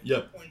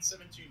 yep,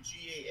 4.72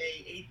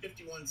 GAA,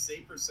 851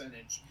 save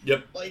percentage.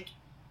 Yep. Like,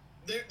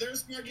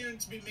 there's an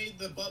argument to be made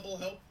the bubble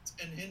helped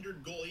and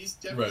hindered goalies.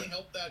 Definitely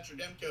helped that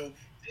Demko.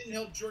 Didn't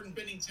help Jordan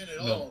Binnington at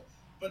all.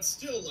 But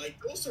still,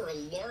 like, those are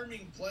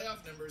alarming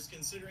playoff numbers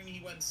considering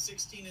he went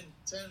 16-10 in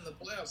the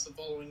playoffs the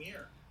following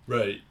year.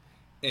 Right.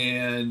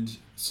 And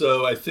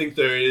so I think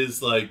there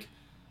is, like,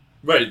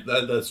 Right,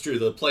 that's true.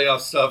 The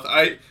playoff stuff,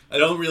 I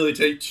don't really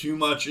take too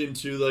much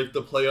into like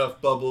the playoff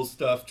bubble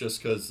stuff,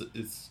 just because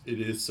it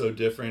is so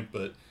different.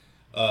 But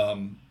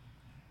um,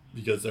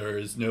 because there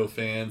is no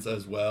fans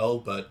as well,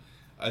 but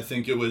I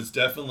think it was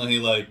definitely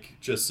like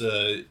just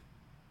a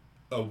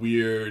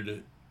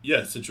weird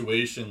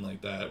situation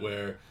like that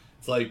where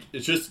it's like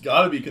it's just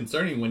got to be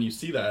concerning when you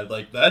see that.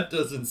 Like that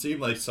doesn't seem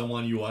like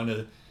someone you want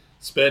to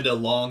spend a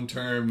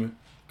long-term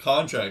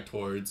contract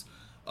towards.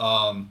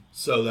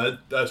 So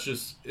that's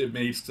just it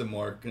makes it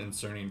more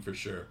concerning for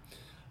sure.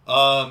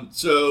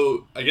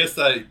 So I guess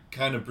that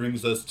kind of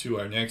brings us to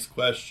our next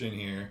question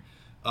here.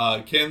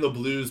 Can the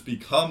Blues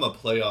become a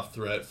playoff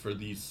threat for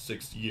these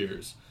 6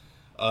 years?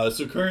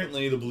 So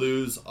currently the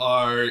Blues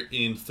are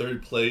in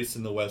third place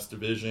in the West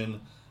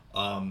Division.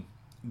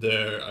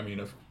 They're, I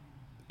mean,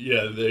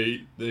 yeah,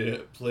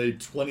 they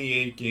played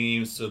 28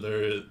 games, so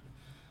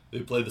they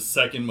play the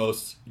second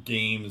most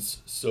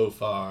games so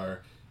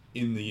far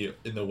in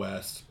the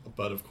West.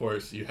 But of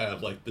course, you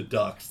have like the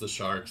Ducks, the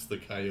Sharks, the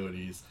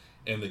Coyotes,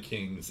 and the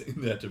Kings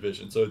in that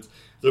division. So it's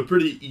a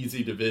pretty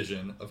easy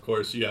division. Of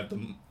course, you have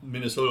the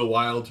Minnesota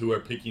Wild who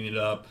are picking it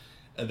up,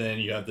 and then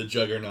you have the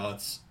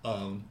juggernauts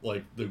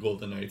like the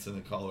Golden Knights and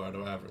the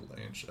Colorado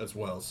Avalanche as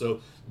well.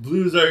 So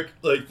Blues are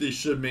like they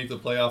should make the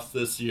playoffs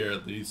this year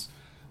at least.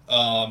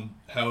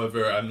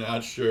 However, I'm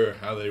not sure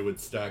how they would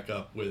stack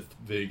up with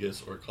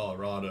Vegas or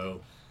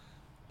Colorado.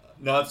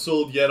 Not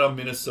sold yet on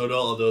Minnesota,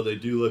 although they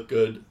do look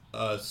good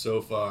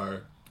so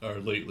far or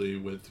lately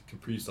with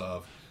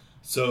Kaprizov.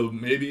 So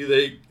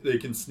maybe they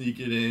can sneak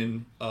it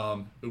in.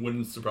 It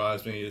wouldn't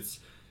surprise me. It's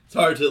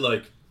hard to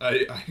like.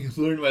 I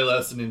learned my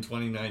lesson in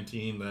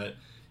 2019 that you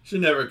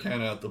should never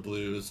count out the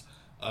Blues.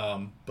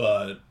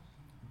 But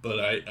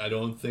I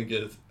don't think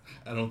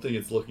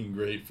it's looking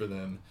great for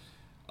them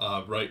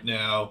right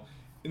now.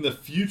 In the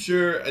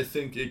future, I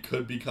think it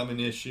could become an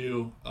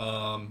issue.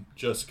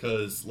 Just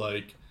because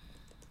like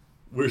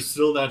we're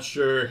still not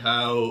sure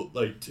how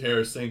like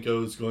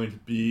Tarasenko is going to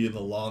be in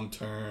the long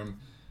term.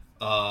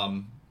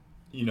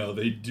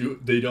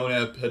 They don't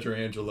have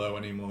Petrangelo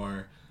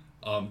anymore.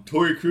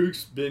 Torrey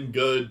Krug's been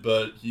good,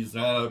 but he's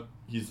not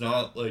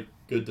like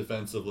good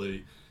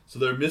defensively. So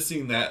they're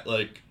missing that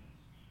like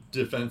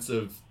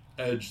defensive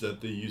edge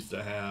that they used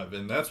to have,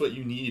 and that's what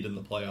you need in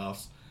the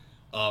playoffs,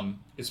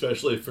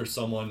 especially for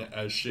someone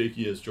as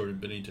shaky as Jordan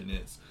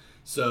Binnington is.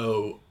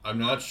 So I'm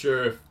not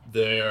sure if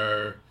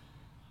they're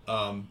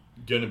going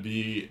to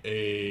be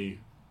a.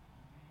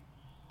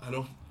 I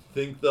don't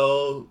think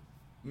they'll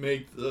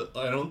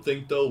I don't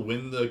think they'll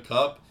win the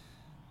cup,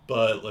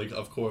 but like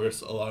of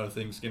course a lot of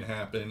things can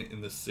happen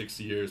in the 6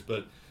 years.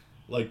 But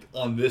like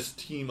on this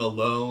team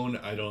alone,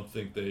 I don't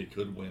think they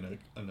could win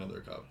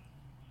another cup.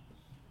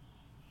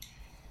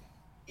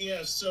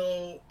 Yeah,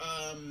 so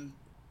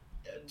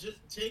just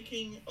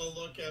taking a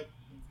look at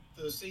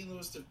the St.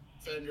 Louis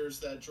defenders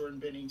that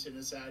Jordan Binnington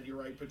has had, you're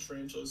right,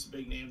 Pietrangelo is a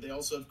big name. They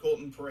also have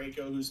Colton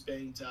Parayko, who's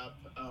banged up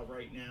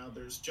right now.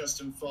 There's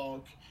Justin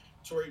Falk,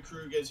 Torrey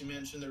Krug, as you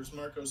mentioned. There's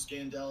Marco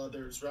Scandella.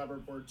 There's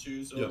Robert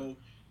Bortuzzo. Yep.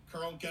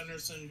 Carl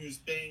Gunnarsson, who's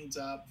banged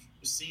up.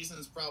 The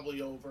season's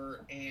probably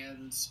over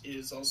and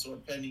is also a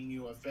pending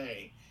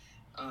UFA.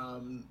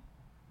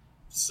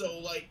 So,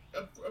 like,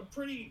 a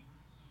pretty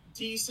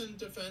decent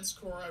defense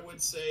core, I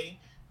would say.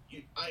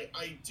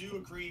 I do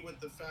agree with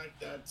the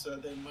fact that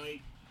they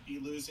might be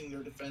losing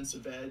their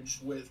defensive edge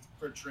with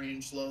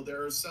Pietrangelo.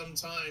 There are some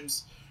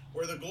times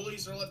where the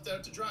goalies are left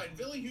out to dry. And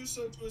Ville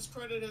Husso, to his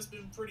credit, has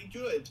been pretty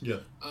good. Yeah.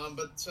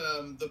 But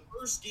the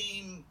first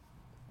game,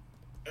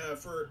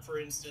 for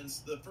instance,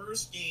 the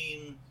first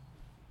game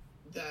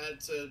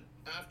that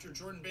after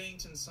Jordan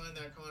Binnington signed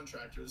that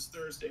contract, it was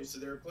Thursday, so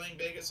they were playing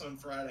Vegas on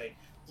Friday.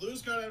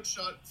 Blues got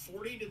outshot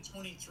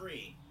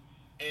 40-23,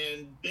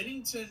 and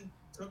Binnington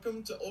took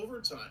them to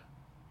overtime.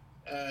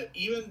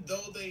 Even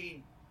though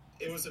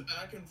it was a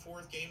back and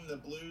forth game, the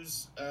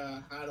Blues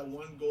had a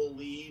 1-goal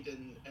lead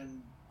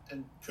and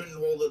couldn't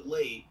hold it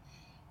late.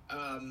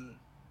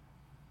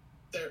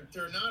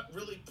 They're not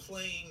really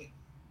playing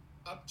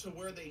up to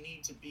where they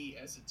need to be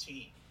as a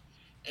team.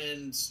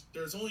 And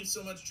there's only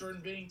so much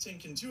Jordan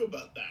Binnington can do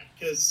about that,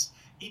 because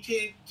he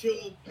can't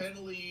kill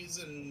penalties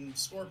and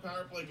score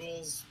power play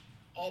goals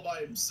all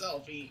by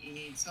himself. He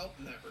needs help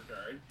in that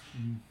regard.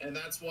 Mm-hmm. And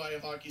that's why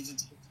hockey's a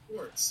team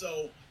sport.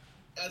 So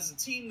as a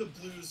team, the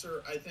Blues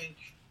are, I think,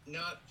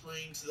 not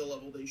playing to the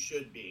level they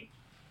should be,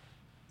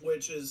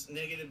 which has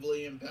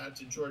negatively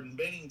impacted Jordan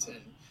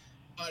Binnington.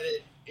 But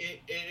it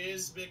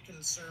is a bit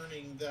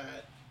concerning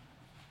that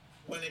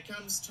when it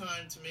comes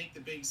time to make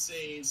the big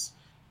saves,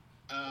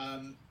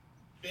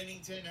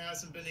 Binnington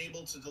hasn't been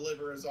able to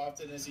deliver as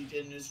often as he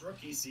did in his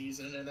rookie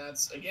season, and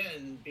that's,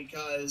 again,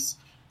 because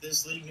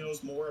this league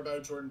knows more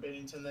about Jordan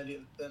Binnington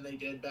than they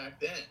did back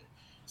then.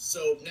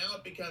 So now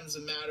it becomes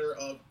a matter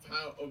of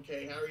how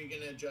are you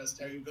going to adjust?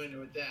 How are you going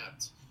to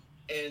adapt?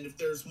 And if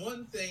there's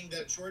one thing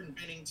that Jordan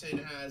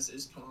Binnington has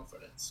is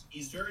confidence.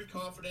 He's very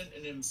confident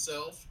in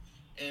himself,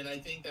 and I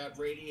think that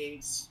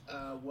radiates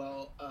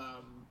well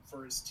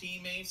for his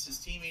teammates. His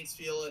teammates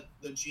feel it.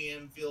 The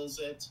GM feels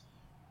it.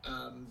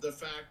 The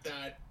fact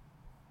that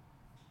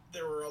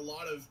there were a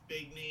lot of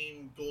big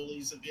name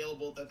goalies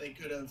available that they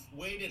could have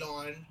waited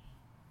on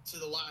to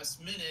the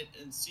last minute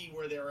and see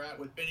where they were at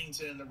with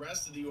Binnington and the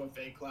rest of the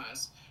UFA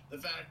class. The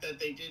fact that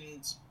they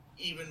didn't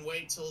even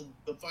wait till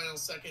the final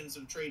seconds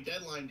of trade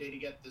deadline day to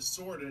get this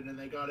sorted, and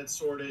they got it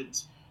sorted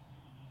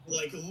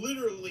like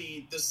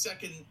literally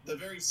the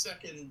very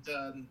second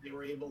they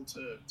were able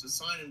to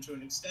sign him to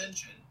an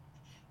extension.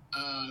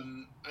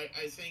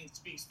 I think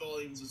speaks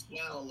volumes as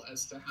well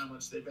as to how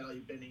much they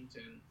value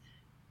Binnington.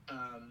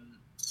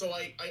 So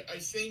I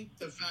think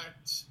the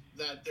fact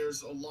that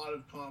there's a lot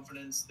of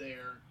confidence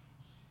there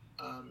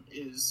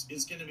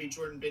is going to be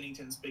Jordan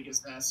Binnington's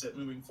biggest asset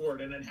moving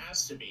forward, and it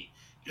has to be,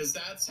 because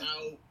that's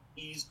how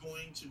he's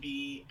going to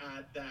be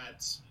at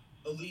that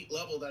elite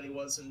level that he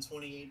was in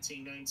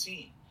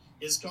 2018-19.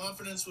 His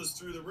confidence was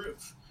through the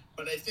roof.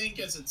 But I think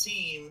as a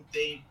team,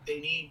 they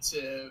need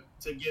to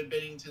give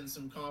Binnington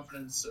some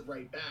confidence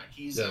right back.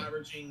 He's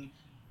averaging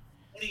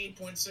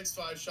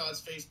 28.65 shots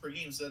faced per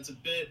game, so that's a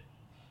bit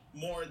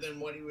more than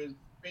what he was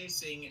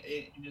facing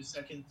in his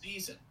second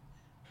season.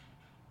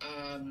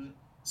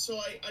 So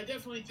I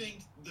definitely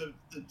think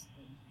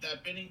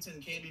that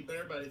Binnington can be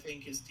better, but I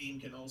think his team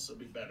can also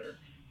be better.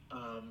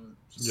 And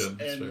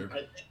fair. I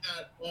think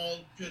that all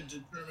could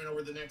determine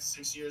over the next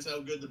 6 years how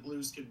good the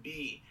Blues could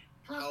be,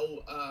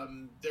 how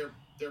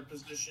their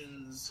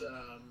positions,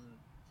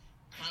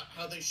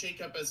 how they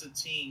shake up as a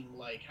team,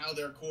 like how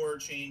their core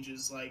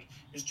changes, like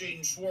is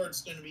Jaden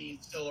Schwartz going to be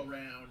still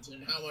around,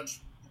 and how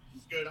much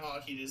good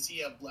hockey does he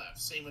have left?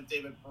 Same with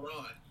David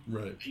Perron.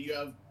 Right. You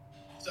have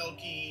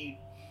Selke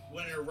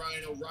winner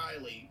Ryan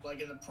O'Reilly,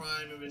 like in the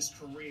prime of his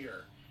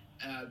career.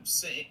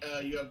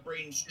 You have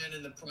Braden Shen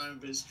in the prime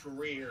of his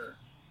career.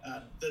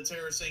 The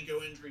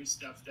Tarasenko injury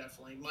stuff,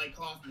 definitely. Mike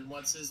Hoffman,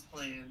 what's his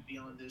plan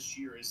beyond this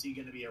year? Is he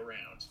going to be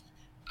around?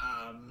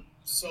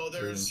 So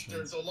there's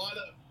a lot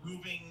of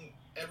moving,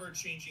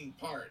 ever-changing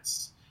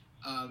parts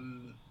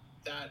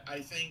that I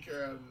think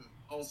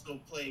also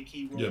play a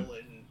key role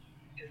in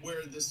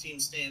where this team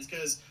stands.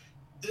 Because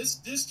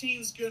this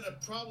team's going to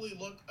probably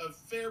look a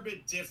fair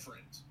bit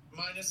different,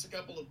 minus a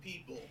couple of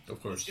people.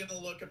 Of course. It's going to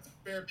look a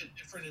fair bit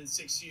different in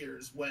 6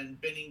 years when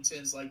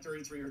Binnington's like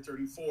 33 or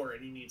 34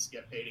 and he needs to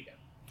get paid again.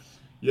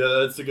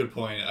 Yeah, that's a good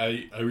point.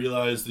 I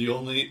realize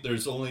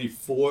there's only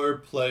 4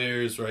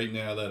 players right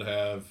now that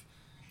have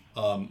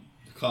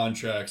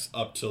contracts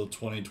up till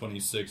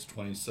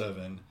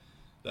 2026-27.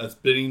 That's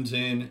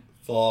Binnington,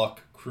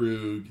 Falk,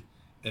 Krug,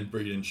 and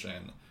Braden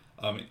Shen.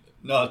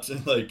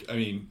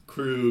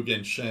 Krug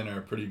and Shen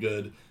are pretty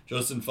good.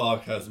 Justin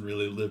Falk hasn't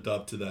really lived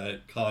up to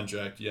that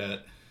contract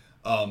yet.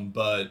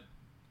 But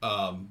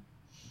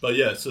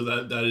yeah, so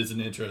that is an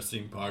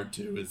interesting part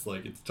too. It's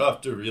like, it's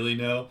tough to really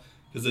know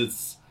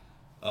because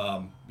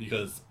a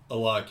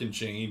lot can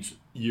change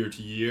year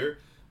to year,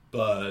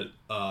 but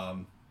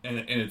and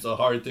it's a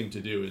hard thing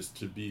to do, is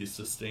to be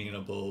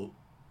sustainably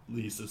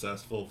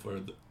successful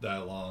for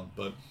that long.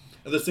 But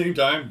at the same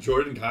time,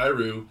 Jordan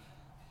Kyrou,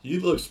 he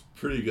looks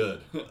pretty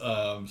good.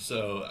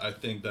 So I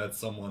think that's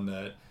someone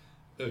that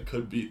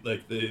could be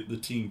like the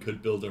team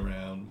could build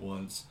around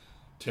once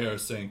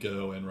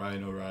Tarasenko and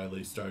Ryan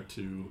O'Reilly start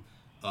to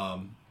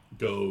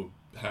go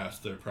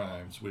past their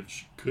primes,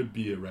 which could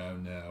be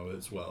around now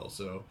as well.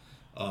 So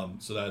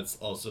that's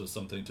also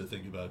something to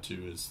think about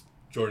too, is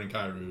Jordan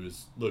Kyrou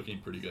is looking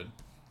pretty good.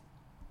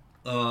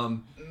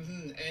 And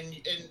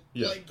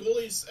like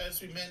goalies,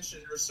 as we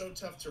mentioned, are so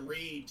tough to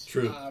read.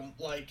 True.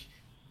 Like,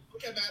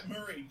 look at Matt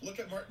Murray, look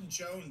at Martin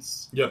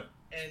Jones. Yep.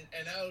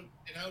 And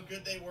how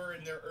good they were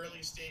in their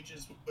early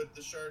stages with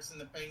the Sharks and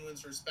the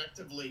Penguins,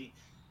 respectively.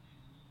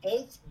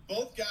 Both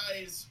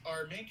guys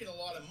are making a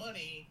lot of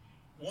money.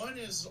 One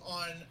is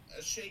on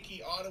a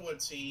shaky Ottawa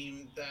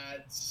team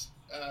that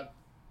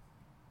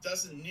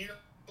doesn't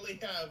nearly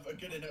have a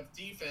good enough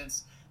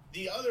defense.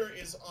 The other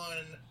is on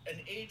an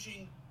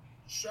aging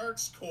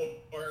Sharks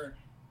core,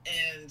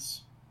 and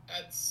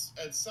at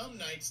some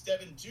nights,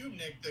 Devin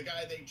Dubnyk, the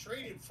guy they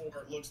traded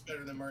for, looks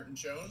better than Martin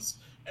Jones.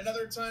 And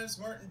other times,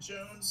 Martin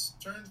Jones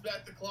turns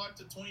back the clock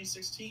to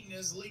 2016 and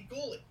is elite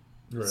goalie.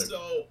 Right.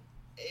 So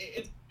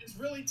it's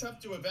really tough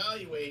to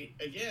evaluate,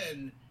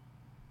 again,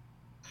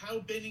 how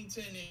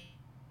Binnington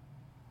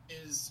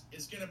is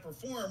going to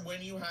perform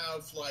when you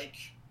have, like,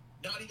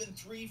 not even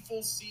 3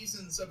 full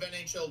seasons of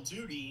NHL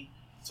duty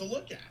to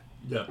look at.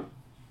 Yeah.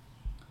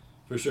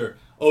 For sure.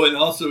 Oh, and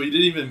also, we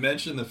didn't even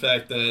mention the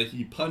fact that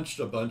he punched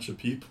a bunch of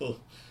people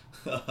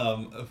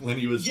when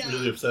he was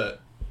really upset.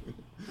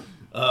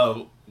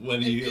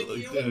 When he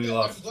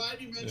lost. I'm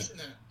glad you mentioned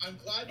that. I'm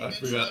glad you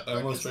mentioned that. I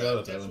almost forgot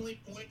about that.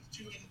 Definitely points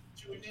to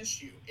an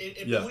issue.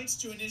 It points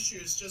to an issue.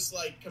 It's just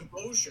like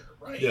composure,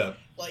 right? Yeah.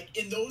 Like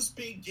in those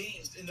big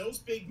games, in those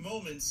big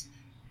moments,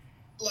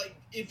 like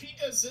if he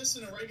does this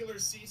in a regular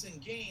season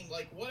game,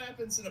 like what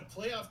happens in a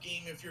playoff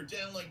game if you're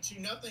down like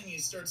 2-0? He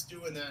starts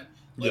doing that.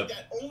 Like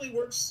that only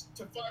works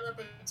to fire up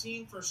a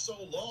team for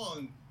so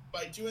long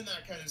by doing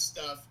that kind of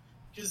stuff.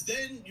 Because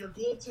then your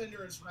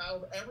goaltender is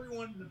riled.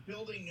 Everyone in the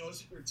building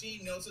knows it. Your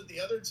team knows it.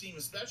 The other team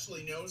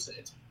especially knows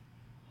it.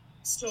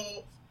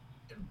 So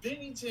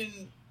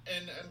Binnington,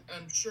 and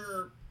I'm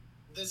sure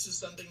this is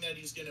something that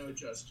he's going to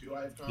adjust to.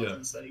 I have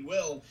confidence that he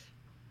will.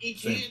 He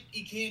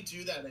can't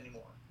do that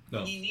anymore.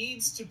 No. He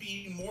needs to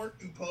be more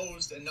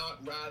composed and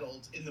not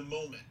rattled in the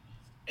moment.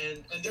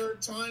 And there are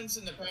times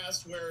in the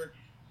past where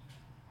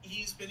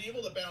he's been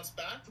able to bounce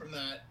back from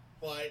that,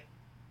 but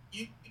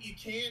you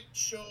can't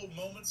show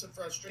moments of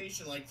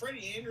frustration. Like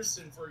Freddy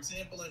Andersen, for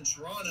example, in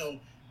Toronto,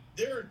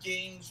 there are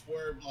games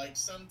where like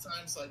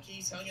sometimes like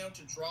he's hung out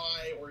to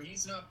dry or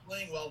he's not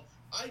playing well.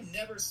 I've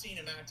never seen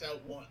him act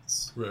out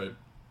once. Right.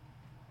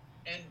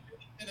 And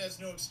has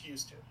no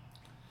excuse to.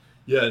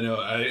 Yeah, no,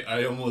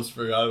 I almost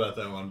forgot about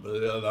that one,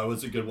 but that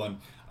was a good one.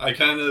 I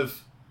kind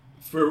of,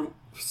 for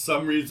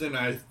some reason,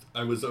 I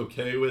was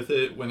okay with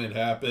it when it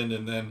happened,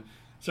 and then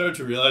started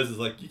to realize is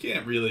like you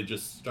can't really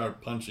just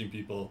start punching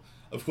people.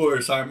 Of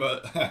course, I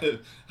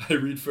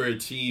read for a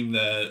team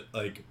that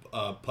like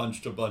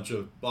punched a bunch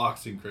of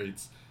boxing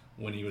crates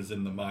when he was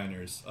in the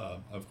minors.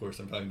 Of course,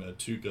 I'm talking about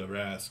Tuukka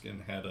Rask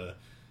and had a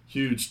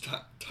huge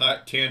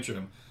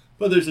tantrum.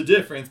 But there's a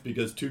difference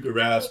because Tuukka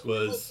Rask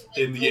was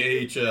in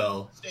the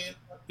AHL.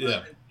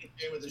 Yeah.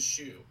 With a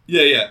shoe.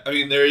 Yeah. I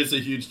mean, there is a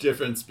huge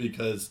difference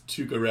because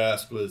Tuukka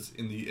Rask was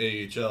in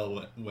the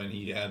AHL when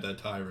he had that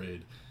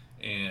tirade.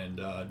 And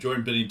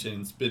Jordan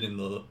Binnington's been in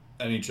the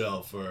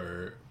NHL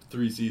for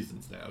 3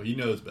 seasons now. He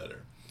knows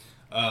better.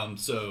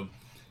 So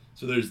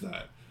there's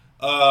that.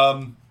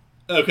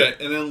 Okay,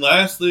 and then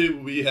lastly,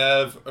 we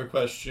have our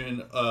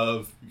question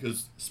of,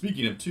 because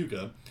speaking of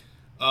Tuukka,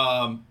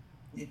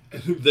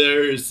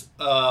 there's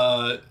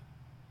a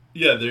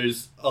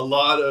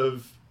lot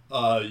of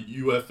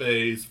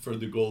UFAs for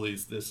the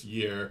goalies this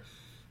year.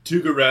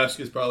 Tuukka Rask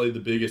is probably the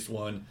biggest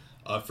one.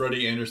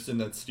 Freddy Andersen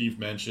that Steve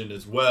mentioned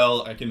as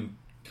well. I can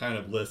kind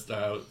of list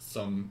out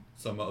some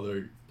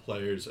other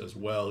players as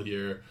well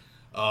here.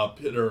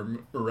 Peter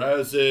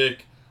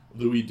Mrazek,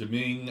 Louis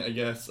Domingue, I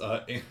guess.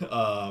 Sorry,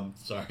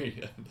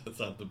 that's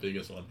not the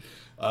biggest one.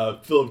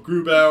 Philip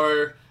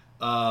Grubauer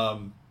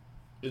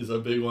is a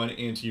big one.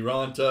 Antti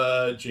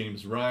Ranta,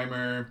 James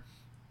Reimer,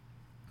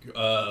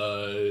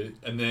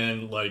 and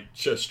then like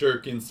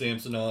Shesterkin,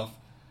 Samsonov,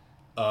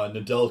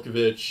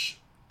 Nedeljkovic,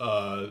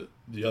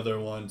 the other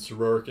one,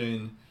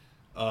 Sorokin.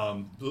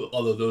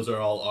 Although those are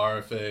all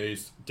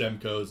RFAs.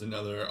 Demko is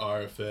another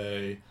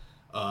RFA.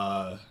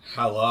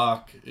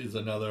 Halak is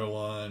another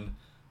one.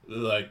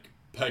 Like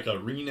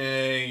Pekka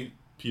Rinne,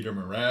 Peter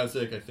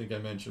Mrazek, I think I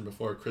mentioned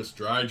before. Chris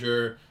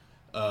Dreiger.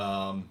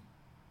 I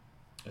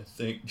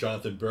think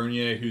Jonathan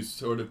Bernier, who's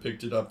sort of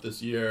picked it up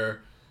this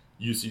year.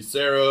 UC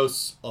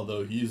Saros,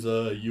 although he's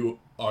a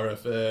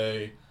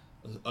RFA.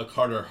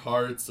 Carter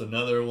Hart's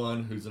another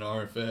one who's an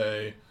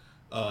RFA.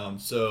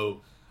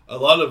 So a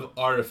lot of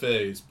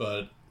RFAs,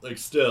 but like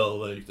still,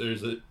 like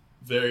there's a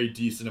very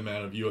decent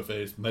amount of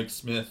UFAs. Mike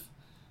Smith,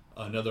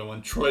 another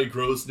one. Troy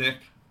Grosnick,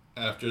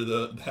 after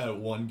that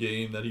one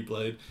game that he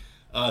played.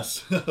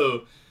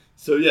 So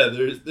yeah,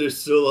 there's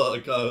still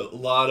like a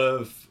lot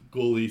of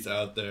goalies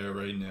out there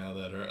right now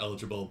that are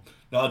eligible.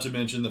 Not to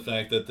mention the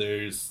fact that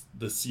there's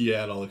the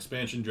Seattle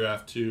expansion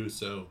draft too,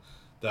 so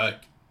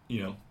that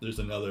there's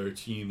another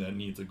team that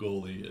needs a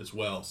goalie as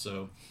well.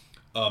 So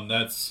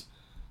that's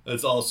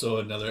also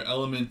another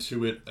element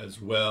to it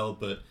as well.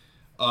 But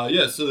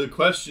so the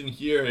question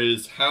here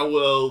is, how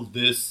will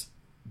this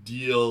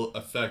deal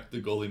affect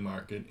the goalie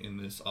market in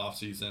this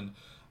offseason?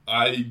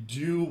 I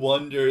do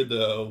wonder,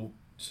 though,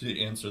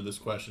 to answer this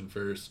question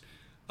first,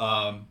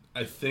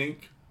 I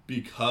think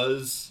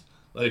because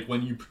like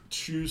when you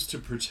choose to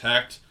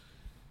protect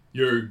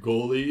your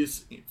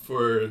goalies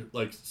for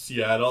like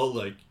Seattle,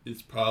 like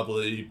it's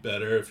probably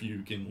better if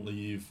you can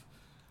leave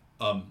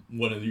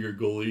one of your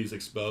goalies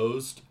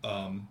exposed,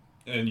 and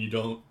you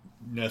don't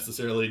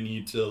necessarily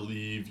need to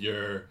leave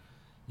your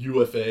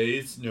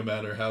UFAs no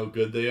matter how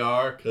good they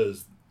are,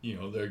 because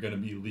they're going to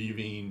be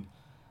leaving.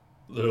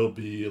 They'll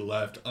be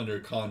left under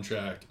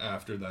contract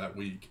after that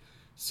week,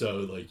 so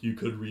like you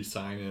could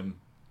re-sign him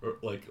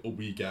like a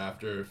week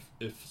after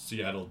if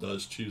Seattle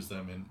does choose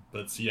them,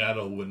 but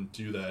Seattle wouldn't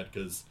do that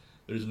because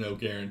there's no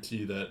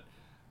guarantee that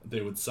they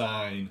would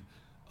sign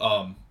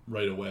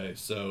right away.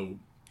 So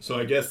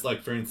I guess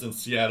like for instance,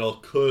 Seattle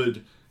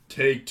could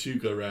take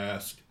Tuukka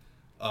Rask,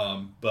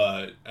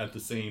 but at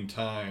the same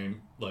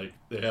time, like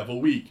they have a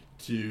week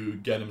to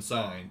get him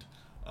signed,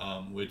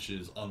 which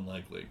is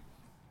unlikely.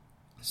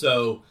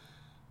 So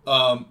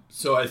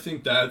I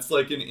think that's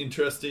like an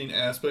interesting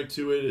aspect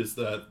to it, is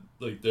that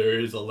like there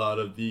is a lot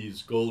of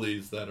these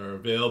goalies that are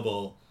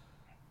available,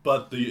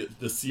 but the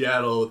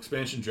Seattle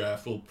expansion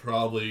draft will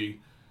probably,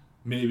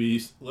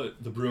 maybe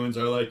the Bruins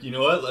are like, you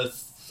know what,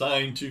 let's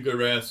sign Tuukka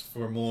Rask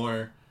for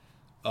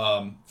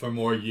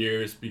more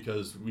years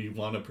because we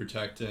want to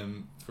protect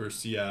him for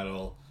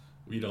Seattle.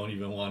 We don't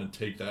even want to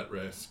take that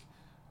risk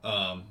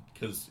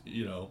because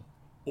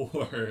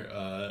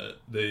or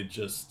they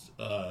just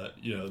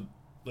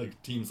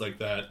like teams like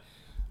that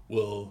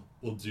will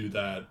do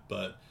that.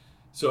 But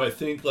so I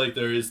think like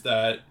there is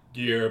that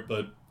gear,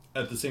 but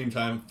at the same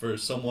time, for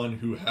someone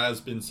who has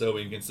been so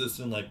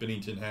inconsistent like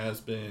Binnington has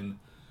been,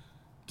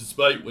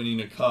 despite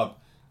winning a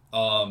cup,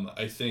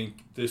 I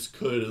think this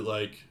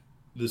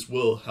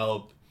will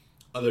help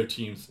other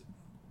teams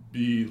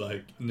be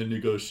like in the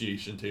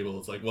negotiation table.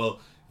 It's like, well,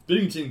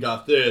 Binnington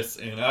got this,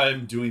 and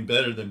I'm doing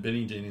better than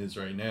Binnington is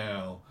right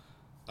now.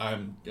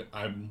 I'm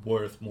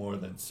worth more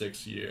than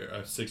 6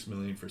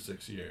 million for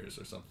 6 years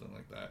or something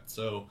like that.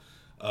 So,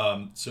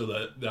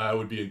 so that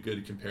would be a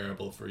good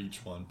comparable for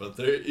each one. But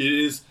it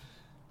is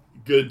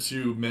good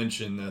to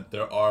mention that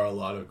there are a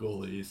lot of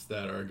goalies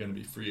that are going to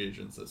be free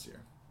agents this year.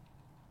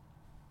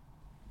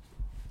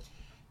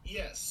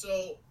 Yeah,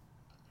 so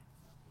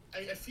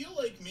I feel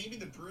like maybe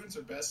the Bruins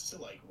are best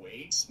to like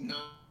wait,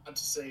 not to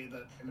say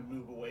that they're going to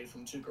move away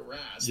from Tuukka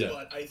Rask,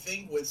 but I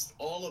think with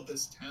all of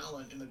this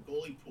talent in the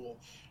goalie pool,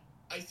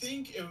 I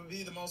think it would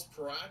be the most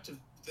proactive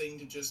thing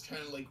to just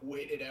kind of like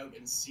wait it out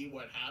and see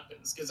what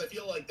happens, because I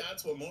feel like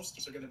that's what most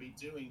teams are going to be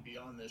doing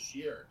beyond this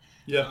year.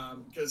 Yeah.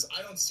 Because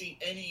I don't see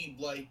any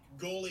like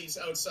goalies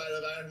outside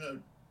of, I don't know,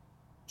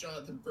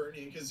 Jonathan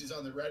Bernier because he's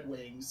on the Red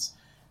Wings,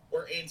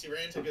 or Antti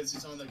Raanta because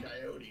he's on the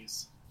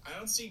Coyotes. I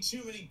don't see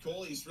too many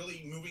goalies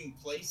really moving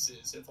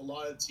places if a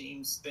lot of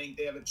teams think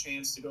they have a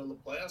chance to go to the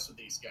playoffs with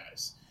these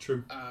guys.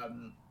 True.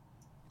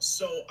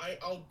 So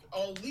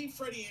I'll leave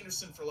Freddy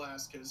Andersen for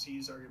last because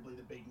he's arguably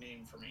the big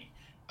name for me.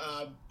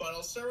 But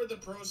I'll start with the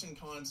pros and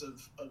cons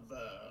of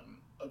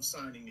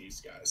signing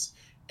these guys.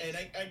 And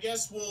I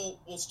guess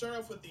we'll start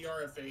off with the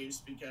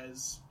RFAs,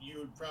 because you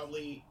would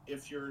probably,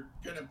 if you're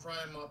going to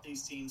prime up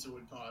these teams, it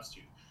would cost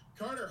you.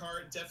 Carter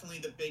Hart, definitely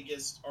the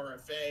biggest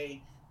RFA.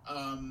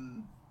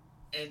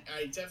 And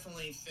I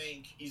definitely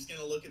think he's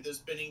going to look at this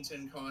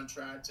Binnington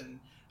contract. And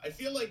I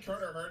feel like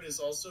Carter Hart is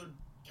also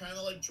kind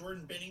of like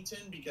Jordan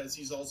Binnington, because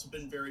he's also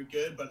been very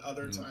good, but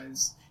other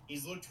times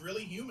he's looked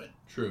really human.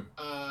 True.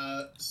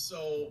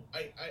 So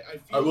I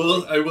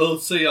feel I will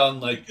say on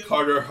like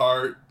Carter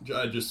Hart,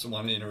 I just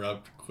want to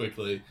interrupt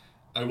quickly.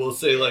 I will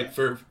say like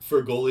for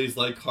goalies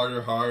like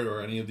Carter Hart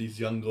or any of these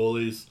young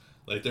goalies,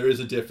 like there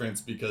is a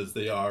difference because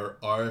they are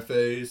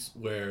RFAs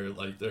where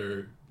like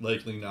they're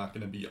likely not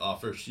going to be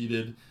offer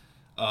sheeted.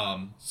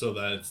 So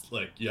that's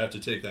like you have to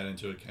take that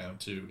into account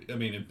too. I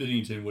mean,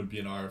 Binnington would be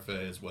an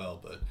RFA as well,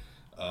 but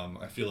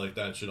I feel like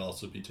that should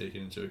also be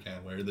taken into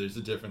account, where there's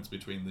a difference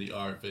between the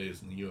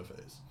RFAs and the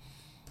UFAs.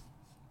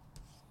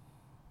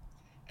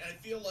 And I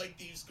feel like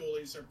these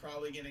goalies are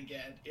probably going to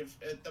get, if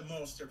at the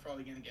most, they're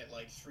probably going to get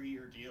like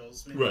 3-year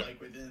deals, maybe like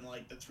within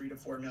like the $3 to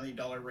 $4 million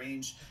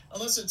range,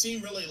 unless a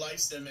team really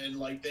likes them and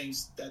like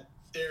thinks that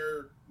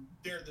they're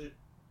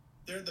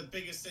the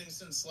biggest thing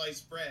since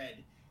sliced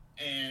bread,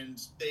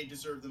 and they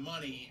deserve the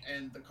money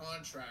and the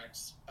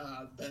contracts.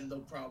 Then they'll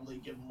probably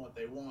give them what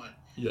they want.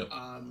 Yeah.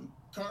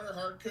 Carter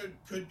Hart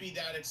could be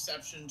that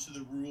exception to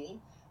the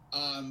rule.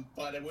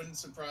 But it wouldn't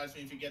surprise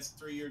me if he gets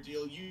a 3-year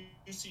deal.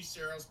 UC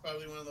Serrell's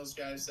probably one of those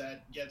guys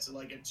that gets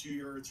like a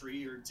 2-year or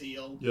 3-year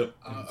deal. Yep.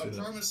 A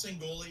promising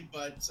goalie,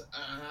 but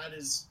had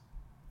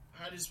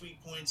his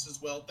weak points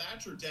as well.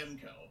 Thatcher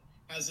Demko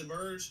has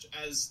emerged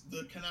as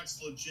the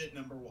Canucks' legit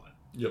number one.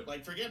 Yep.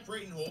 Like, forget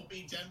Brayton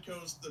Holtby.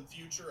 Demko's the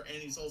future,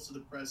 and he's also the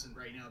present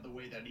right now, the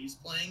way that he's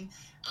playing.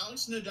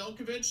 Alex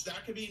Nedeljkovic,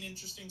 that could be an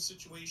interesting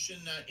situation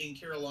in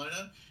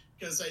Carolina,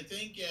 because I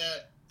think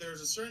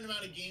there's a certain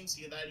amount of games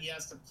that he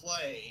has to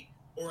play,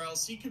 or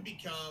else he could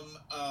become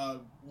a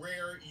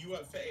rare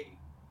UFA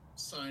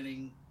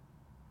signing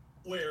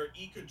where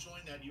he could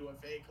join that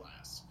UFA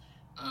class.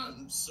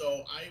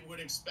 So I would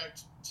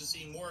expect to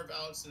see more of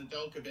Alex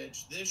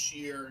Nedeljkovic this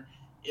year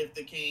if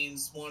the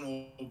Canes want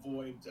to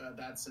avoid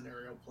that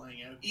scenario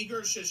playing out.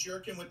 Igor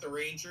Shesterkin with the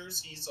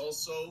Rangers, he's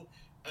also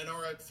an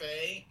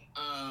RFA.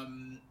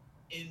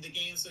 In the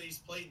games that he's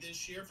played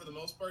this year, for the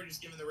most part, he's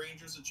given the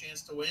Rangers a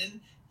chance to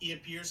win. He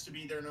appears to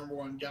be their number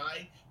one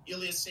guy.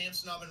 Ilya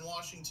Samsonov in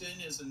Washington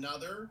is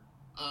another.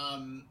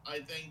 I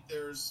think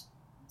there's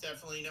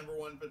definitely number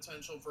one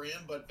potential for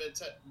him, but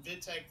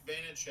Vitek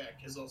Vanacek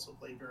has also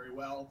played very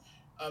well.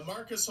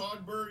 Marcus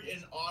Hogberg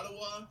in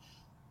Ottawa,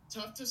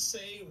 tough to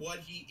say what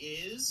he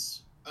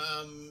is.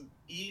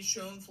 He's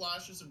shown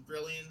flashes of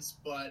brilliance,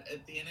 but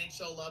at the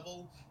NHL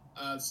level,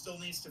 still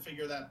needs to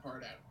figure that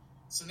part out.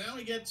 So now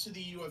we get to the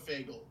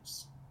UFA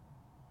goals.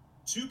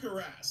 Tuukka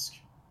Rask.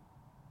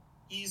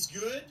 He's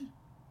good.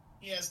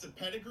 He has the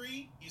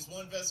pedigree. He's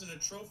won Vezina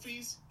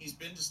trophies. He's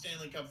been to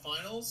Stanley Cup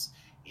finals.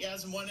 He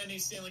hasn't won any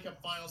Stanley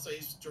Cup finals, so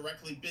he's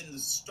directly been the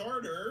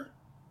starter,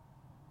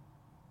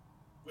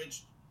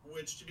 which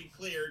to be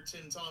clear,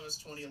 Tim Thomas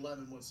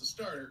 2011 was the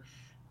starter.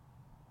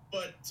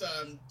 But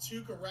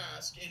Tuukka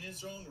Rask, in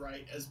his own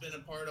right, has been a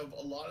part of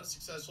a lot of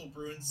successful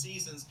Bruins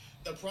seasons.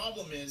 The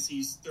problem is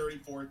he's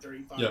 34,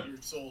 35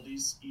 years old.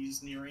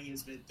 He's nearing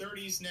his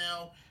mid-30s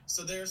now.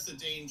 So there's the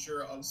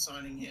danger of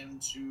signing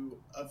him to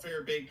a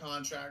fair big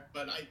contract.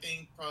 But I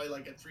think probably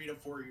like a 3 to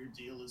 4 year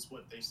deal is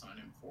what they sign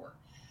him for.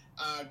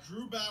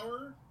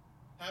 Grubauer,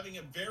 having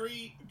a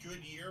very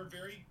good year.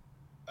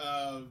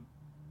 I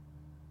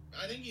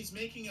think he's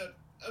making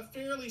a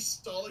fairly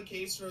solid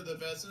case for the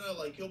Vezina.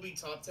 Like, he'll be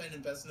top 10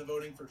 in Vezina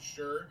voting for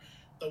sure.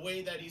 The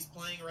way that he's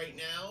playing right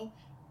now,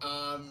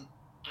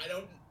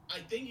 I I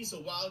think he's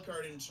a wild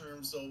card in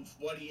terms of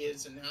what he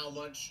is and how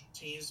much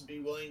teams would be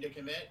willing to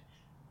commit.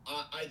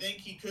 I think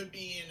he could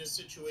be in a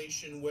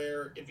situation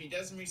where if he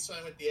doesn't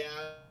re-sign with the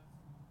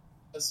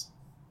Avs,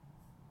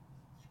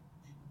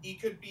 he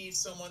could be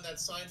someone that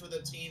signs with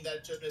a team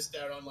that just missed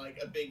out on like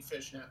a big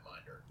fish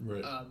netminder.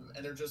 Right.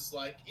 And they're just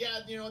like, yeah,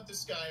 you know what,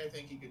 this guy, I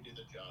think he could do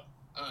the job.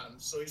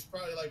 So he's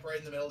probably like right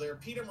in the middle there.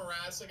 Peter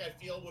Mrazek, I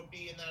feel, would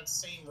be in that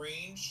same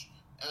range.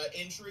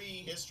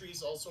 Injury history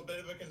is also a bit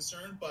of a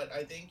concern, but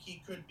I think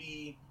he could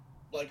be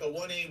like a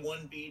 1A,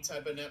 1B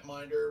type of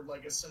netminder,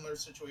 like a similar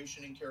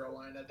situation in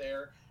Carolina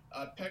there.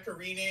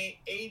 Pecorine,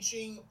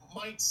 aging,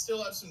 might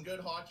still have some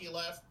good hockey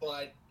left,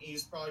 but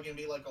he's probably going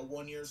to be like a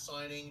one-year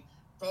signing.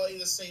 Probably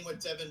the same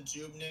with Devin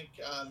Dubnyk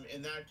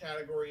in that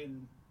category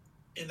and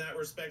in that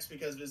respects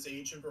because of his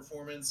age and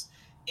performance.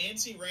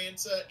 Antti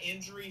Ranta,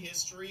 injury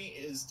history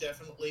is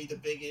definitely the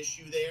big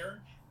issue there,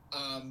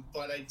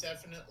 but I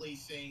definitely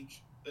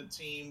think the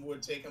team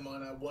would take him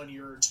on a 1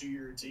 year or 2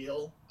 year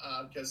deal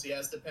because he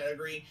has the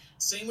pedigree.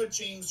 Same with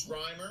James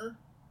Reimer.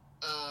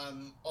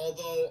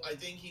 Although I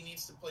think he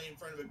needs to play in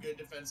front of a good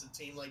defensive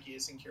team like he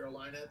is in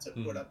Carolina to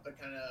put up the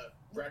kind of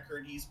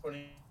record he's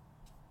putting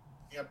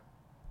up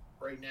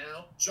right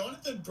now.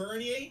 Jonathan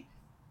Bernier,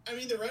 I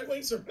mean, the Red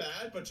Wings are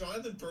bad, but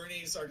Jonathan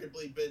Bernier's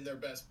arguably been their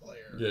best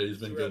player. Yeah, he's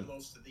been throughout good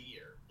most of the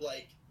year.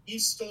 Like,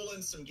 he's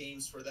stolen some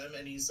games for them,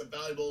 and he's a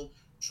valuable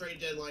trade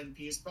deadline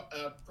piece.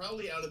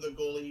 Probably out of the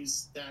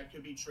goalies that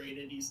could be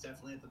traded, he's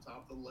definitely at the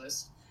top of the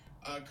list.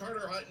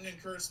 Carter Hutton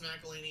and Curtis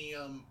McElhinney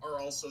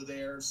are also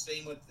there.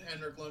 Same with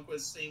Henrik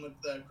Lundqvist. Same with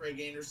Craig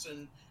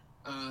Anderson.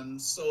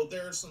 So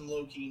there are some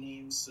low-key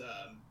names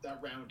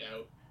that round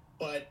out.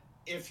 But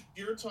if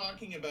you're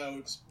talking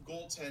about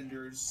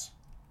goaltenders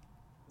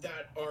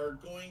that are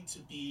going to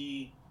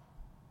be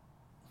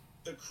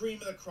the cream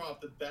of the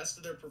crop, the best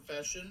of their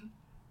profession,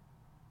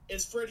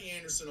 it's Freddy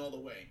Andersen all the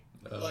way.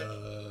 Like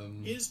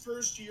his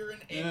first year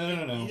in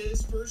Anaheim,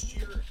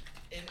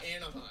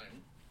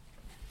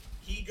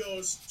 he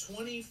goes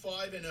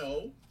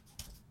 25-0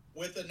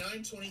 with a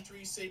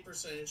 .923 save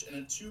percentage and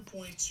a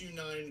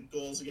 2.29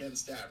 goals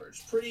against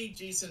average. Pretty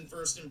decent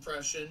first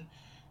impression,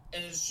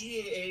 and his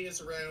GAA is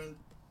around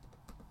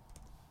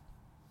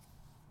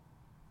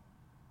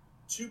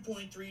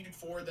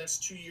 2.34. That's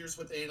 2 years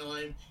with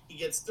Anaheim. He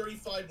gets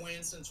 35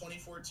 wins in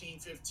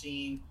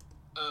 2014-15.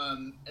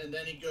 And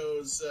then he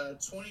goes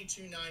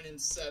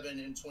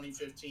 22-9-7 in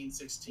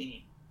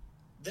 2015-16.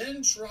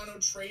 Then Toronto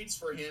trades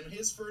for him.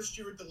 His first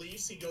year with the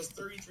Leafs, he goes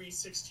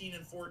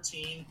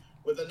 33-16-14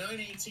 with a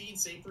 .918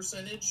 save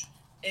percentage,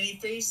 and he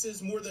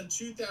faces more than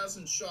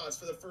 2,000 shots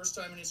for the first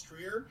time in his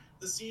career.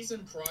 The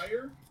season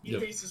prior, he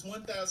faces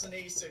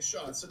 1,086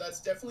 shots, so that's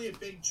definitely a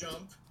big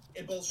jump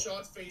in both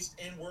shots faced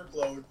and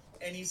workload,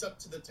 and he's up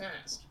to the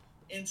task.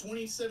 In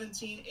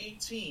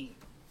 2017-18,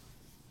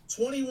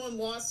 21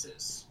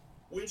 losses,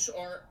 which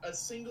are a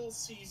single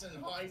season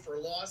high for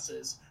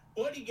losses,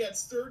 but he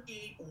gets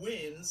 38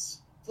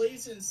 wins,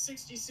 plays in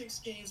 66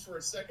 games for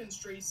a second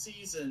straight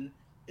season.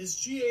 His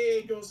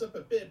GAA goes up a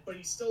bit, but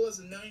he still has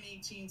a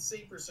 .918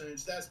 save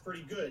percentage. That's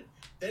pretty good.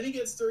 Then he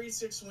gets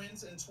 36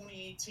 wins in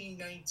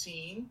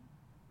 2018-19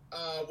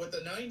 with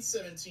a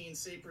 .917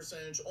 save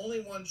percentage,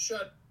 only one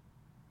shutout,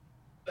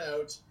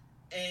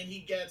 and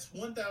he gets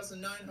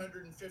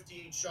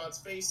 1,958 shots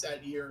faced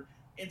that year.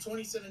 In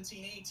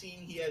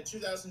 2017-18, he had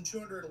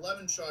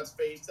 2,211 shots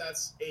faced.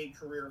 That's a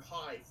career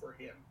high for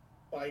him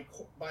by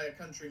a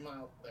country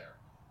mile there.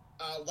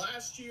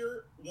 Last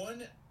year,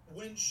 1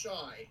 win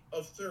shy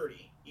of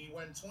 30. He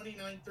went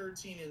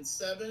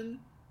 29-13-7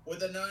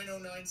 with a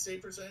 .909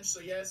 save percentage. So,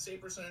 yeah,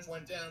 save percentage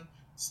went down.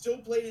 Still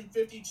played in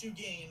 52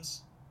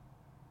 games.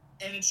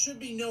 And it should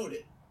be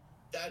noted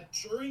that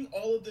during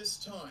all of this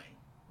time,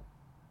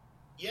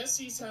 yes,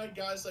 he's had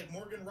guys like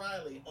Morgan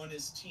Riley on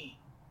his team.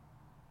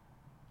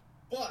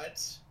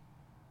 But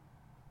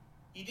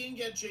he didn't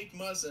get Jake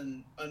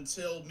Muzzin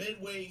until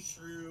midway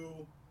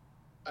through,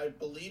 I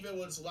believe it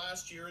was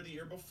last year or the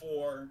year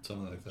before.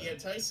 Something like that. He had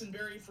Tyson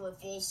Berry for a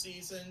full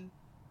season.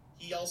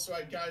 He also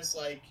had guys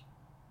like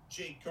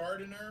Jake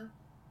Gardiner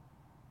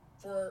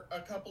for a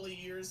couple of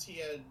years. He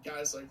had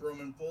guys like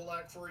Roman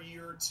Polak for a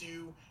year or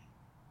two.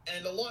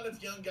 And a lot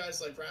of young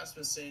guys like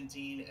Rasmus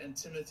Sandin and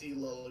Timothy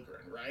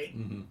Liljegren, right?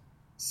 Mm-hmm.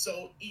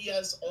 So he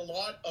has a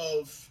lot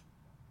of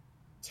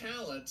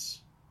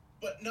talent,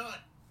 but not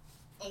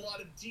a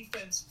lot of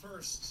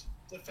defense-first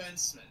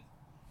defensemen.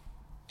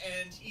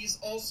 And he's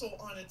also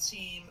on a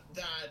team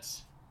that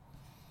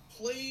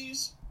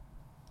plays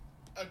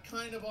a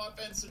kind of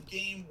offensive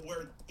game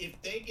where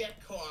if they get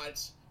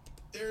caught,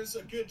 there's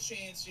a good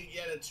chance you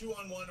get a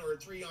 2-on-1 or a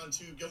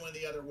 3-on-2 going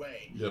the other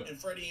way. Yep. And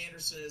Freddy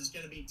Andersen is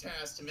going to be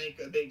tasked to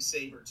make a big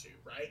save or two,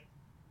 right?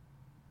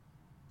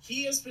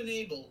 He has been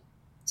able,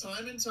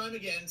 time and time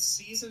again,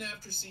 season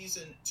after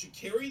season, to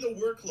carry the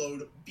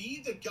workload,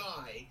 be the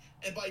guy,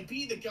 and by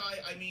be the guy,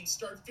 I mean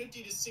start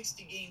 50 to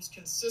 60 games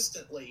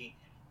consistently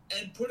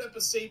and put up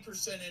a save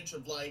percentage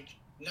of like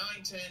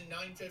 910,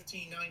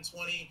 915,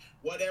 920,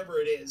 whatever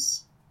it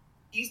is.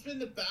 He's been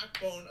the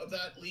backbone of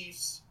that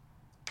Leafs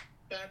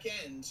back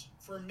end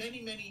for many,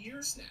 many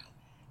years now.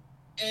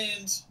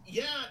 And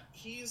yeah,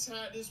 he's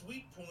had his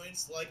weak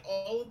points like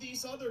all of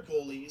these other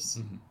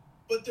goalies,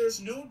 but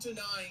there's no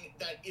denying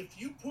that if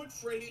you put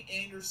Freddy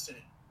Andersen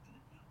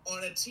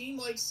on a team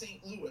like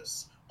St.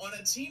 Louis, on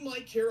a team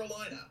like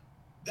Carolina,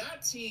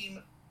 that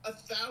team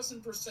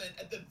 1,000%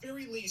 at the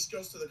very least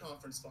goes to the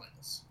conference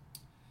finals.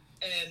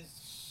 And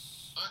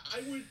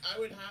I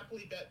would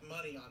happily bet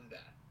money on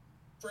that.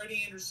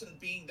 Freddy Andersen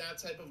being that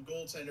type of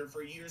goaltender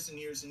for years and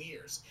years and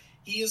years.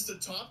 He is the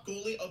top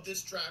goalie of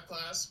this draft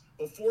class.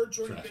 Before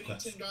Jordan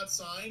Binnington got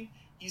signed,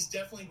 he's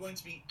definitely going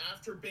to be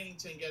after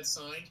Binnington gets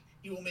signed.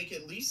 He will make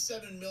at least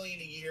 $7 million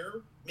a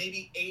year,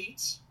 maybe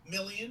 $8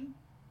 million.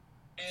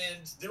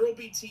 And there will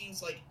be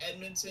teams like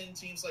Edmonton,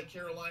 teams like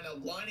Carolina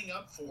lining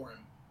up for him.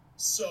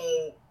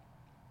 So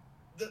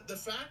the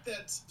fact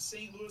that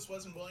St. Louis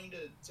wasn't willing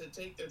to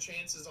take their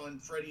chances on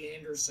Freddy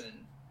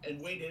Andersen and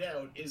wait it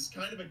out is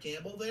kind of a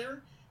gamble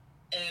there.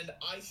 And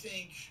I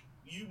think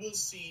you will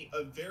see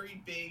a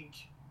very big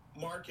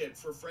market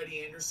for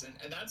Freddy Andersen.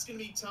 And that's going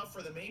to be tough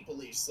for the Maple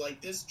Leafs. Like,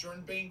 this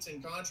Jordan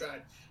Binnington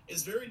contract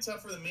is very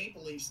tough for the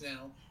Maple Leafs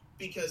now,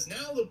 because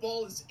now the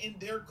ball is in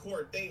their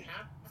court. They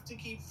have to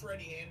keep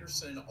Freddy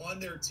Andersen on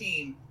their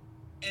team.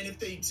 And if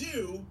they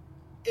do,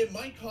 it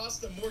might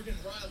cost them Morgan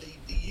Rielly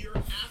the year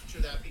after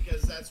that,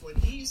 because that's when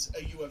he's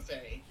a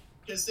UFA.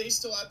 Because they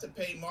still have to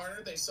pay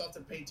Marner, they still have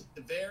to pay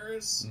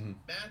Tavares,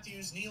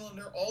 Matthews,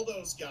 Nylander, all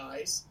those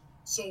guys.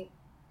 So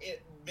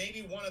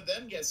maybe one of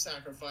them gets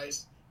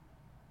sacrificed.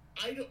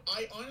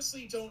 I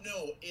honestly don't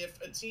know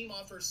if a team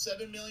offers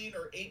 $7 million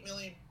or $8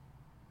 million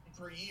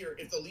per year,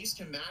 if the Leafs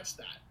can match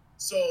that.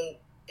 So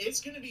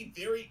it's going to be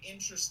very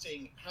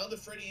interesting how the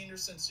Freddy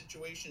Andersen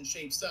situation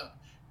shapes up,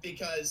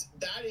 because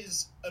that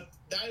is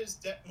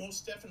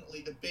most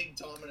definitely the big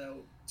domino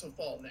to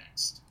fall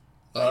next.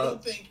 I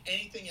don't think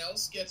anything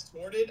else gets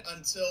sorted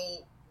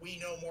until we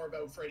know more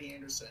about Freddy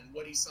Andersen,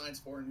 what he signs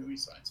for and who he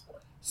signs for.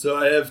 So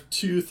I have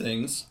two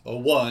things.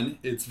 One,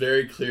 it's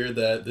very clear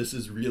that this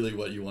is really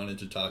what you wanted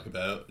to talk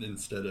about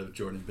instead of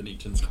Jordan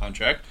Binnington's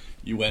contract.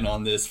 You went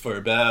on this for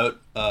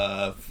about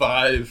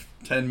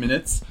 5-10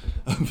 minutes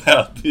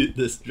about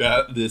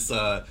this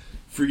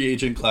free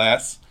agent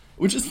class,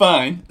 which is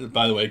fine,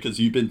 by the way, because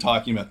you've been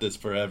talking about this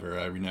forever.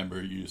 I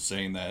remember you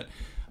saying that.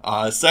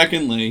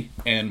 Secondly,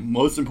 and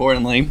most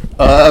importantly,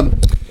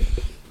 Freddy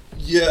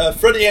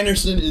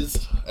Andersen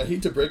is, I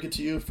hate to break it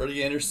to you,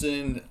 Freddy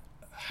Andersen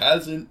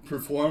hasn't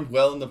performed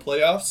well in the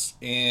playoffs,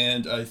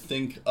 and I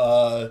think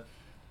that's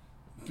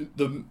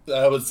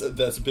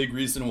a big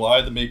reason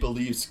why the Maple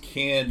Leafs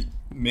can't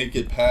make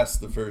it past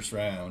the first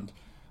round.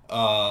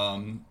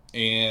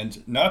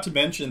 And not to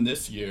mention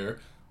this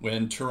year,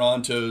 when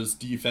Toronto's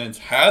defense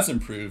has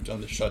improved on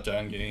the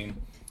shutdown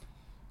game,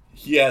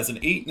 he has an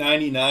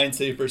 .899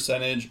 save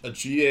percentage, a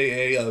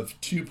GAA of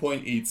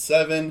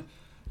 2.87.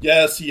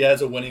 Yes, he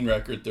has a winning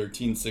record,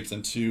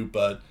 13-6-2,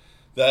 but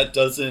that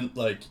doesn't,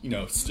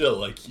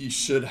 still, he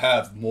should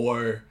have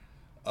more,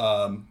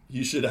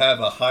 he should have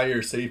a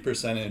higher save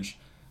percentage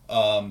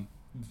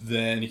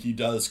than he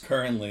does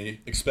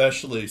currently,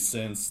 especially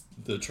since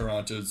the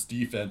Toronto's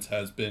defense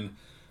has been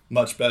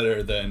much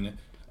better than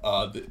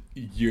the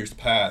years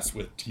past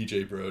with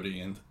TJ Brody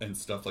and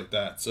stuff like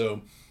that.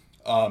 So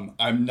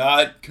I'm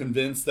not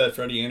convinced that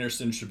Freddy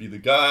Andersen should be the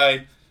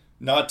guy,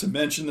 not to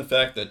mention the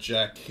fact that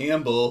Jack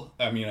Campbell,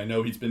 I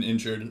know he's been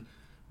injured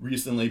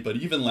recently, but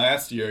even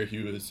last year he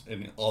was,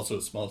 and also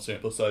a small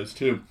sample size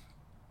too,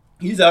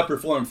 he's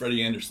outperformed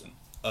Freddy Andersen.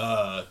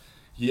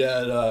 He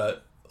had,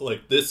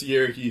 this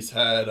year he's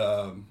had,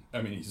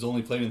 he's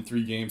only played in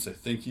 3 games. I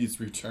think he's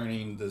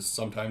returning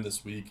sometime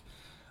this week.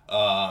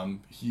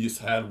 He's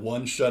had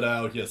 1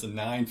 shutout. He has a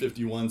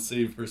 .951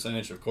 save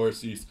percentage. Of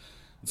course,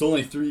 it's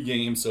only 3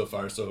 games so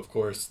far, so of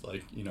course,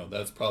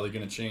 that's probably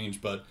going to change,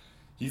 but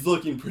he's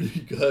looking pretty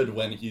good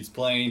when he's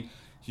playing.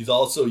 He's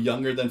also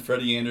younger than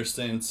Freddy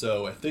Andersen,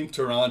 so I think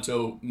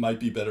Toronto might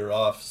be better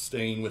off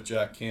staying with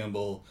Jack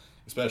Campbell,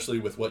 especially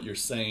with what you're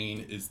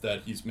saying is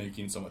that he's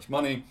making so much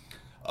money.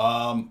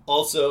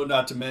 Also,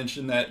 not to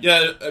mention that,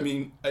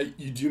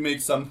 you do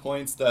make some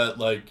points that,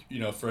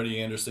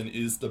 Freddy Andersen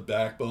is the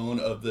backbone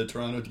of the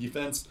Toronto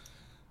defense,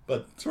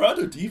 but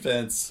Toronto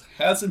defense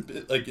hasn't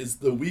been, is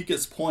the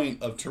weakest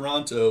point of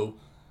Toronto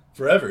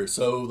forever.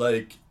 So,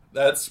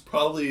 that's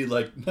probably,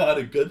 not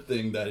a good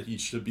thing that he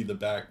should be the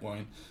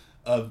backbone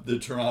of the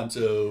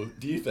Toronto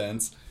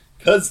defense,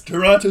 because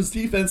Toronto's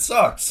defense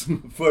sucks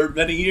for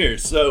many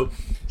years. So,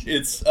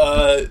 it's,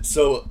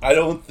 so I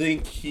don't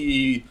think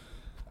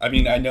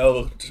I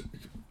know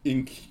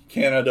in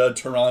Canada,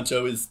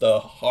 Toronto is the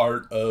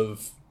heart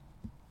of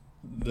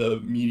the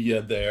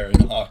media there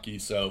in hockey,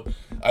 so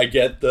I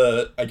get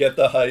the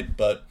hype,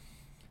 but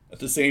at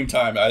the same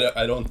time,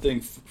 I don't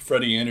think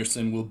Freddy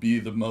Andersen will be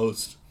the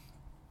most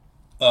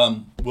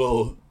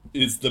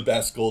is the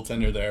best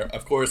goaltender there.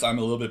 Of course, I'm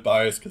a little bit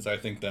biased because I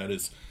think that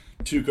his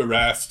Tuukka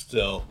Rask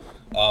still.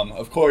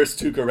 Of course,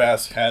 Tuukka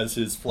Rask has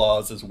his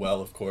flaws as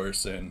well, of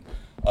course, and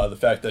the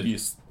fact that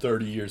he's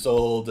 30 years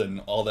old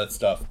and all that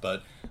stuff.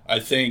 But I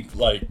think,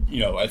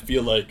 I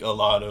feel like a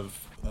lot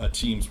of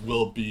teams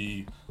will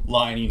be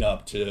lining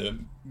up to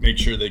make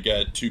sure they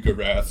get Tuukka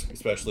Rask,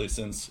 especially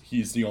since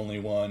he's the only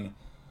one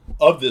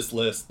of this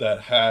list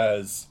that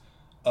has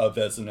a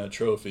Vezina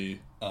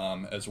trophy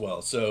as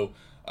well. So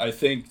I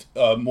think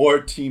more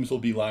teams will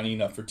be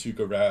lining up for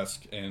Tuukka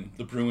Rask, and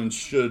the Bruins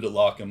should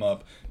lock him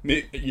up.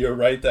 You're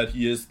right that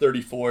he is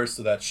 34,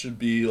 so that should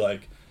be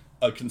like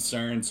a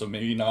concern, so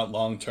maybe not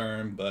long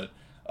term, but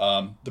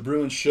the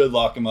Bruins should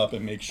lock him up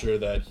and make sure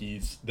that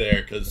he's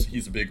there, because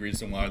he's a big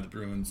reason why the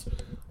Bruins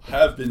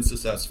have been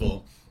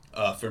successful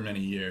for many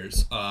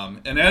years.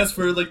 And as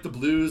for like the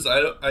Blues,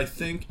 I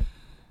think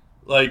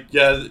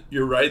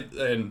you're right,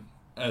 and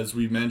as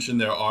we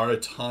mentioned, there are a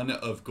ton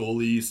of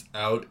goalies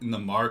out in the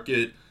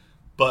market,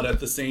 but at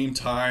the same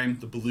time,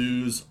 the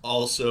Blues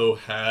also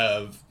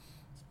have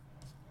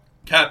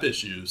cap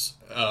issues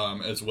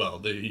as well.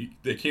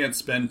 They can't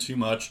spend too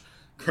much.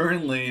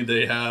 Currently,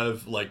 they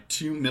have like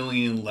 $2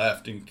 million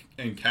left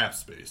in cap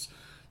space,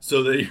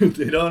 so they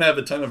don't have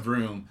a ton of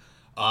room.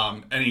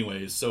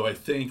 Anyways, so I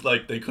think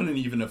like they couldn't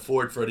even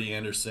afford Freddy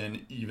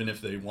Andersen even if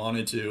they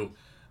wanted to,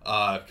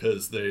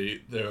 because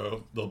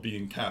they'll be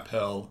in cap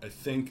hell. I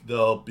think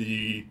they'll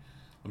be.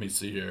 Let me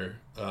see here.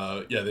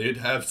 They'd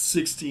have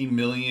 $16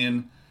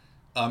 million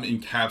in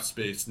cap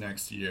space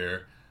next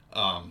year,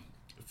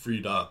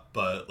 freed up,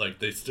 but like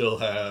they still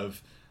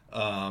have.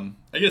 I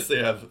guess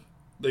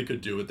they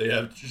could do it. They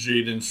have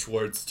Jaden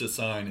Schwartz to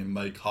sign and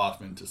Mike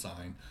Hoffman to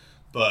sign.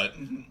 But,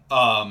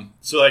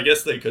 so I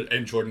guess they could,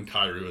 and Jordan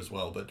Kyrou as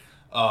well. But,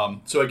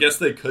 so I guess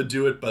they could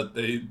do it, but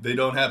they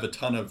don't have a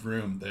ton of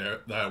room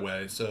there that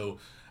way. So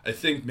I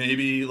think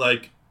maybe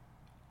like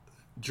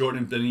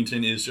Jordan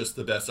Binnington is just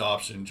the best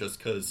option just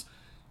because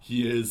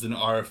he is an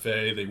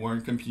RFA. They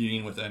weren't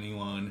competing with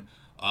anyone.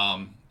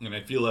 And I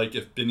feel like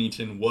if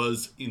Binnington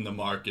was in the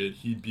market,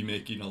 he'd be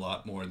making a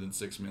lot more than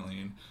 $6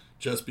 million.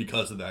 Just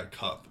because of that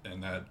cup,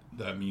 and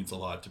that means a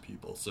lot to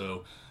people.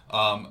 So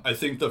I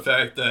think the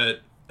fact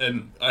that,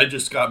 and I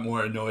just got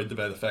more annoyed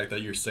by the fact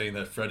that you're saying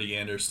that Freddy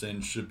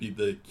Andersen should be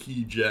the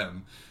key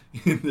gem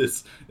in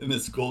this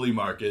goalie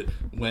market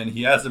when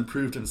he hasn't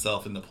proved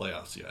himself in the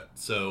playoffs yet.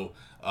 So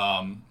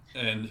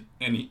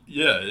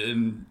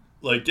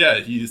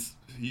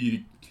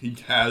he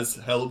has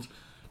held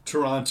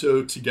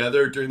Toronto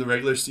together during the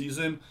regular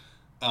season.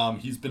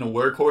 He's been a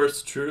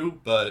workhorse,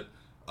 true, but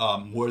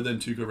more than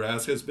Tuukka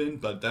Rask has been,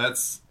 but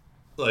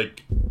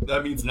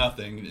that means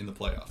nothing in the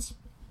playoffs.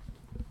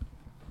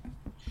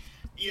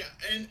 Yeah,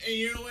 and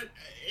you know what?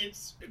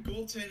 It's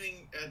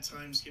goaltending at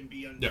times can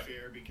be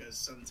unfair because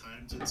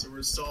sometimes it's a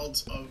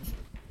result of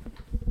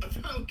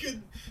how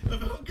good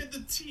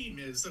the team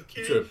is.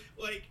 Okay, True.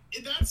 Like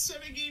in that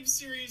 7-game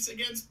series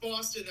against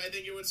Boston, I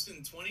think it was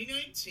in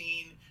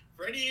 2019.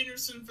 Freddy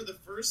Andersen for the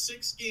first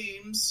 6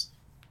 games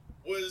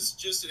was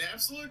just an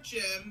absolute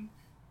gem.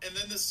 And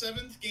then the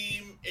 7th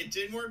game, it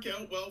didn't work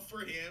out well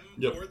for him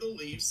or the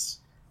Leafs.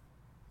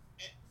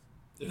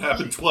 It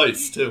happened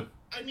twice, too.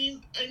 I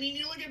mean,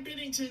 you look at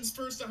Binnington's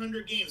first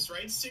 100 games,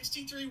 right?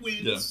 63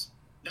 wins,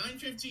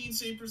 915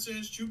 save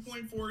percentage,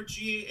 2.4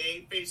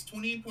 GAA, faced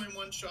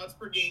 28.1 shots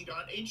per game,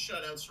 got 8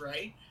 shutouts,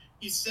 right?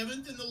 He's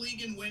 7th in the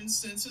league in wins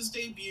since his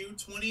debut,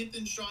 20th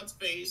in shots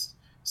faced,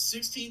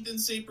 16th in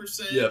save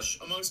percentage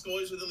amongst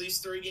goalies with at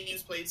least 30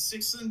 games played,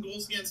 6th in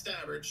goals against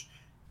average.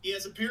 He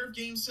has a pair of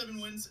Game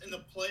 7 wins in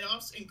the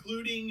playoffs,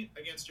 including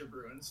against your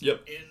Bruins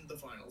in the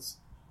finals,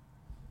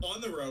 on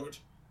the road.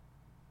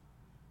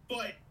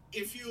 But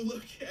if you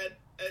look at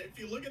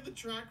the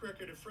track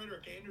record of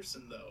Frederick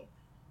Andersen, though,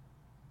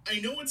 I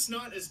know it's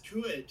not as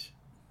good.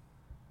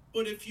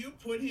 But if you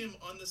put him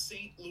on the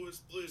St. Louis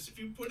Blues, if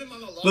you put him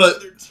on a lot of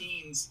other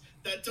teams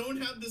that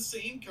don't have the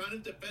same kind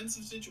of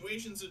defensive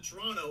situations in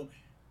Toronto,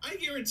 I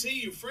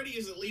guarantee you, Freddie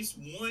has at least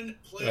one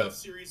playoff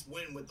series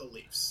win with the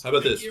Leafs. How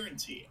about this? I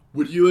guarantee you.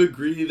 Would you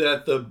agree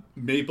that the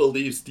Maple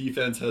Leafs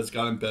defense has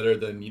gotten better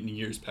than in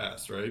years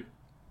past, right?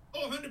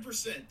 Oh,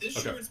 100%.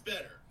 This year it's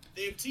better.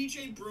 They have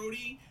TJ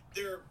Brody.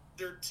 Their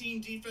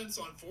team defense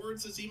on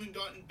forwards has even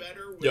gotten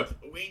better with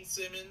Wayne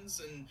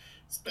Simmons, and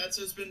Spets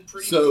has been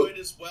pretty good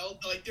as well.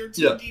 Like, their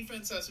team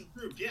defense has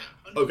improved. Yeah,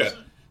 100%. Okay.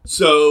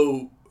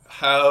 So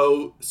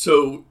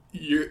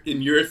you're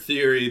in your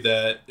theory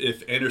that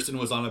if Andersen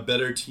was on a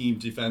better team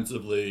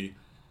defensively,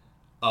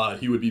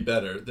 he would be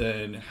better.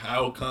 Then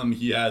how come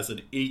he has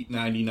an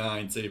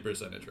 .899 save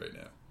percentage right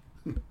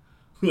now?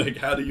 Like,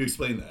 how do you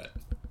explain that?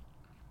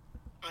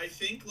 I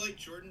think like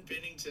Jordan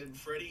Binnington,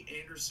 Freddy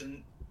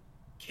Andersen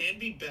can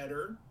be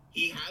better.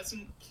 He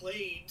hasn't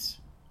played,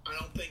 I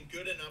don't think,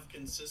 good enough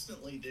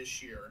consistently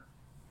this year,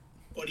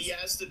 but he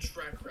has the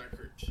track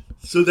record.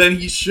 So then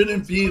he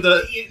shouldn't be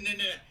the.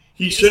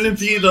 He shouldn't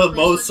be the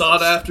most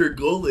sought-after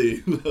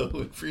goalie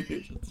in free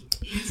agency.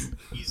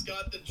 He's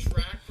got the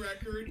track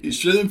record. He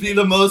shouldn't be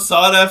the most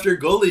sought-after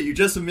goalie. You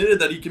just admitted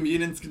that he can be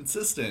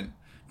inconsistent.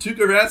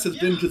 Tuukka Rask has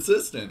been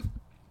consistent.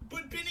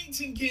 But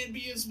Binnington can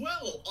be as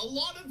well. A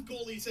lot of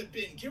goalies have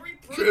been. Gary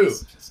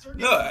Price. True.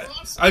 No,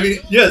 I mean,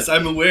 yes,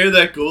 I'm aware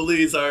that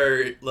goalies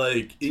are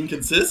like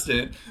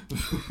inconsistent,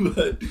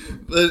 but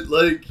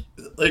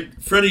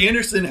like Freddy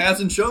Andersen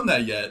hasn't shown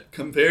that yet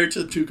compared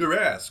to Tuukka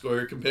Rask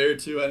or compared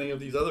to any of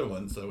these other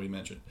ones that we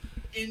mentioned.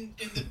 In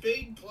the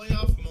big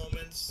playoff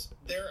moments,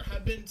 there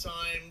have been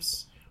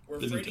times where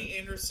Freddy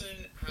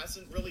Andersen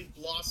hasn't really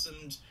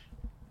blossomed.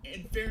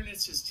 In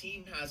fairness, his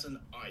team hasn't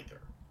either.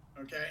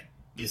 Okay?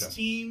 His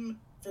team,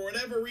 for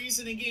whatever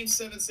reason, in Game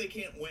 7s, they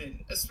can't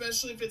win.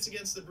 Especially if it's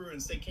against the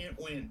Bruins, they can't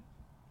win.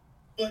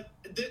 But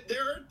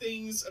there are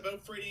things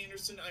about Freddy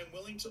Andersen I'm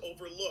willing to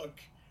overlook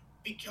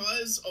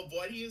because of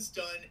what he has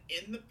done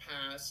in the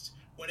past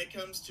when it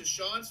comes to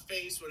shots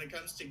faced, when it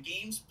comes to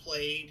games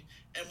played,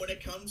 and when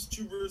it comes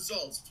to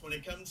results, when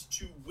it comes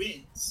to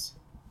wins.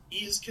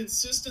 He has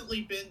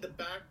consistently been the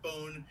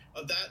backbone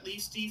of that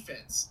Leafs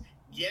defense.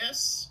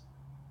 Yes,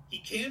 he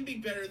can be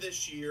better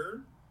this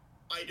year.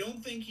 I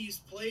don't think he's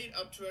played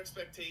up to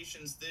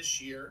expectations this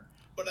year,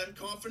 but I'm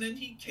confident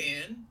he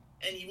can,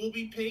 and he will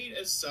be paid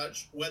as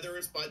such, whether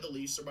it's by the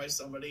Leafs or by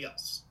somebody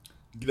else.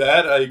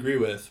 That I agree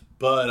with,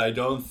 but I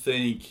don't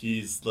think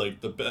he's like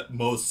the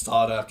most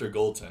sought-after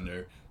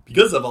goaltender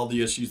because of all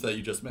the issues that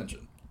you just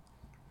mentioned.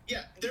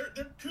 Yeah, there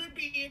could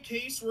be a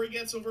case where he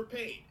gets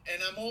overpaid,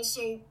 and I'm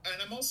also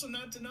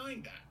not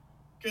denying that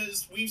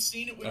because we've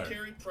seen it with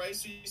Carey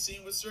Price, we've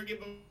seen it with Sergei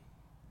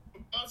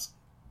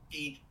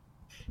Bobrovsky.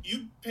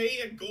 You pay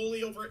a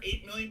goalie over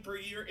 $8 million per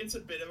year, it's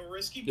a bit of a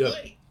risky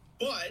play.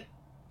 But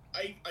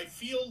I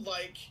feel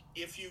like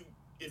if you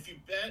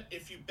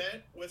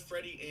bet with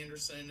Freddy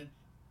Andersen,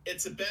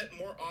 it's a bet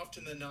more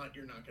often than not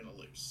you're not going to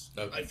lose.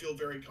 Okay. I feel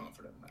very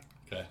confident in that.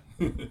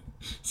 Okay.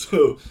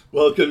 So,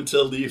 welcome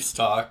to Leafs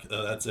Talk.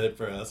 That's it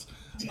for us.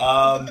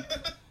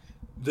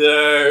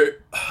 There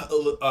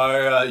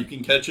are you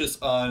can catch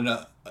us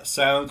on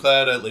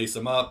SoundCloud at Lace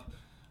 'Em Up.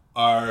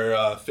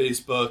 Our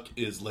Facebook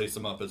is Lace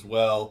 'Em Up as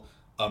well.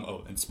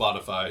 And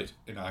Spotify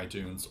and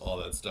iTunes, all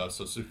that stuff.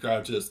 So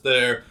subscribe to us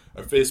there.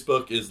 Our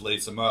Facebook is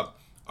Lace 'Em Up.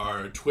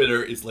 Our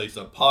Twitter is Lace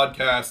Up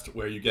Podcast,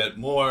 where you get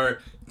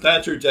more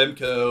Thatcher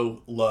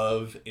Demko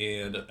love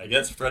and I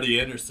guess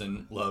Freddy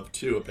Andersen love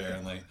too,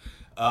 apparently.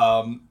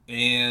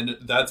 And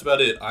that's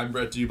about it. I'm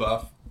Brett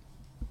Duboff.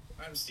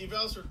 I'm Steve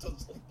Ellsworth.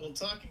 We'll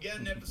talk again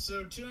in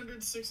episode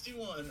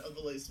 261 of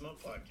the Lace 'Em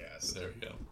Up Podcast. There we go.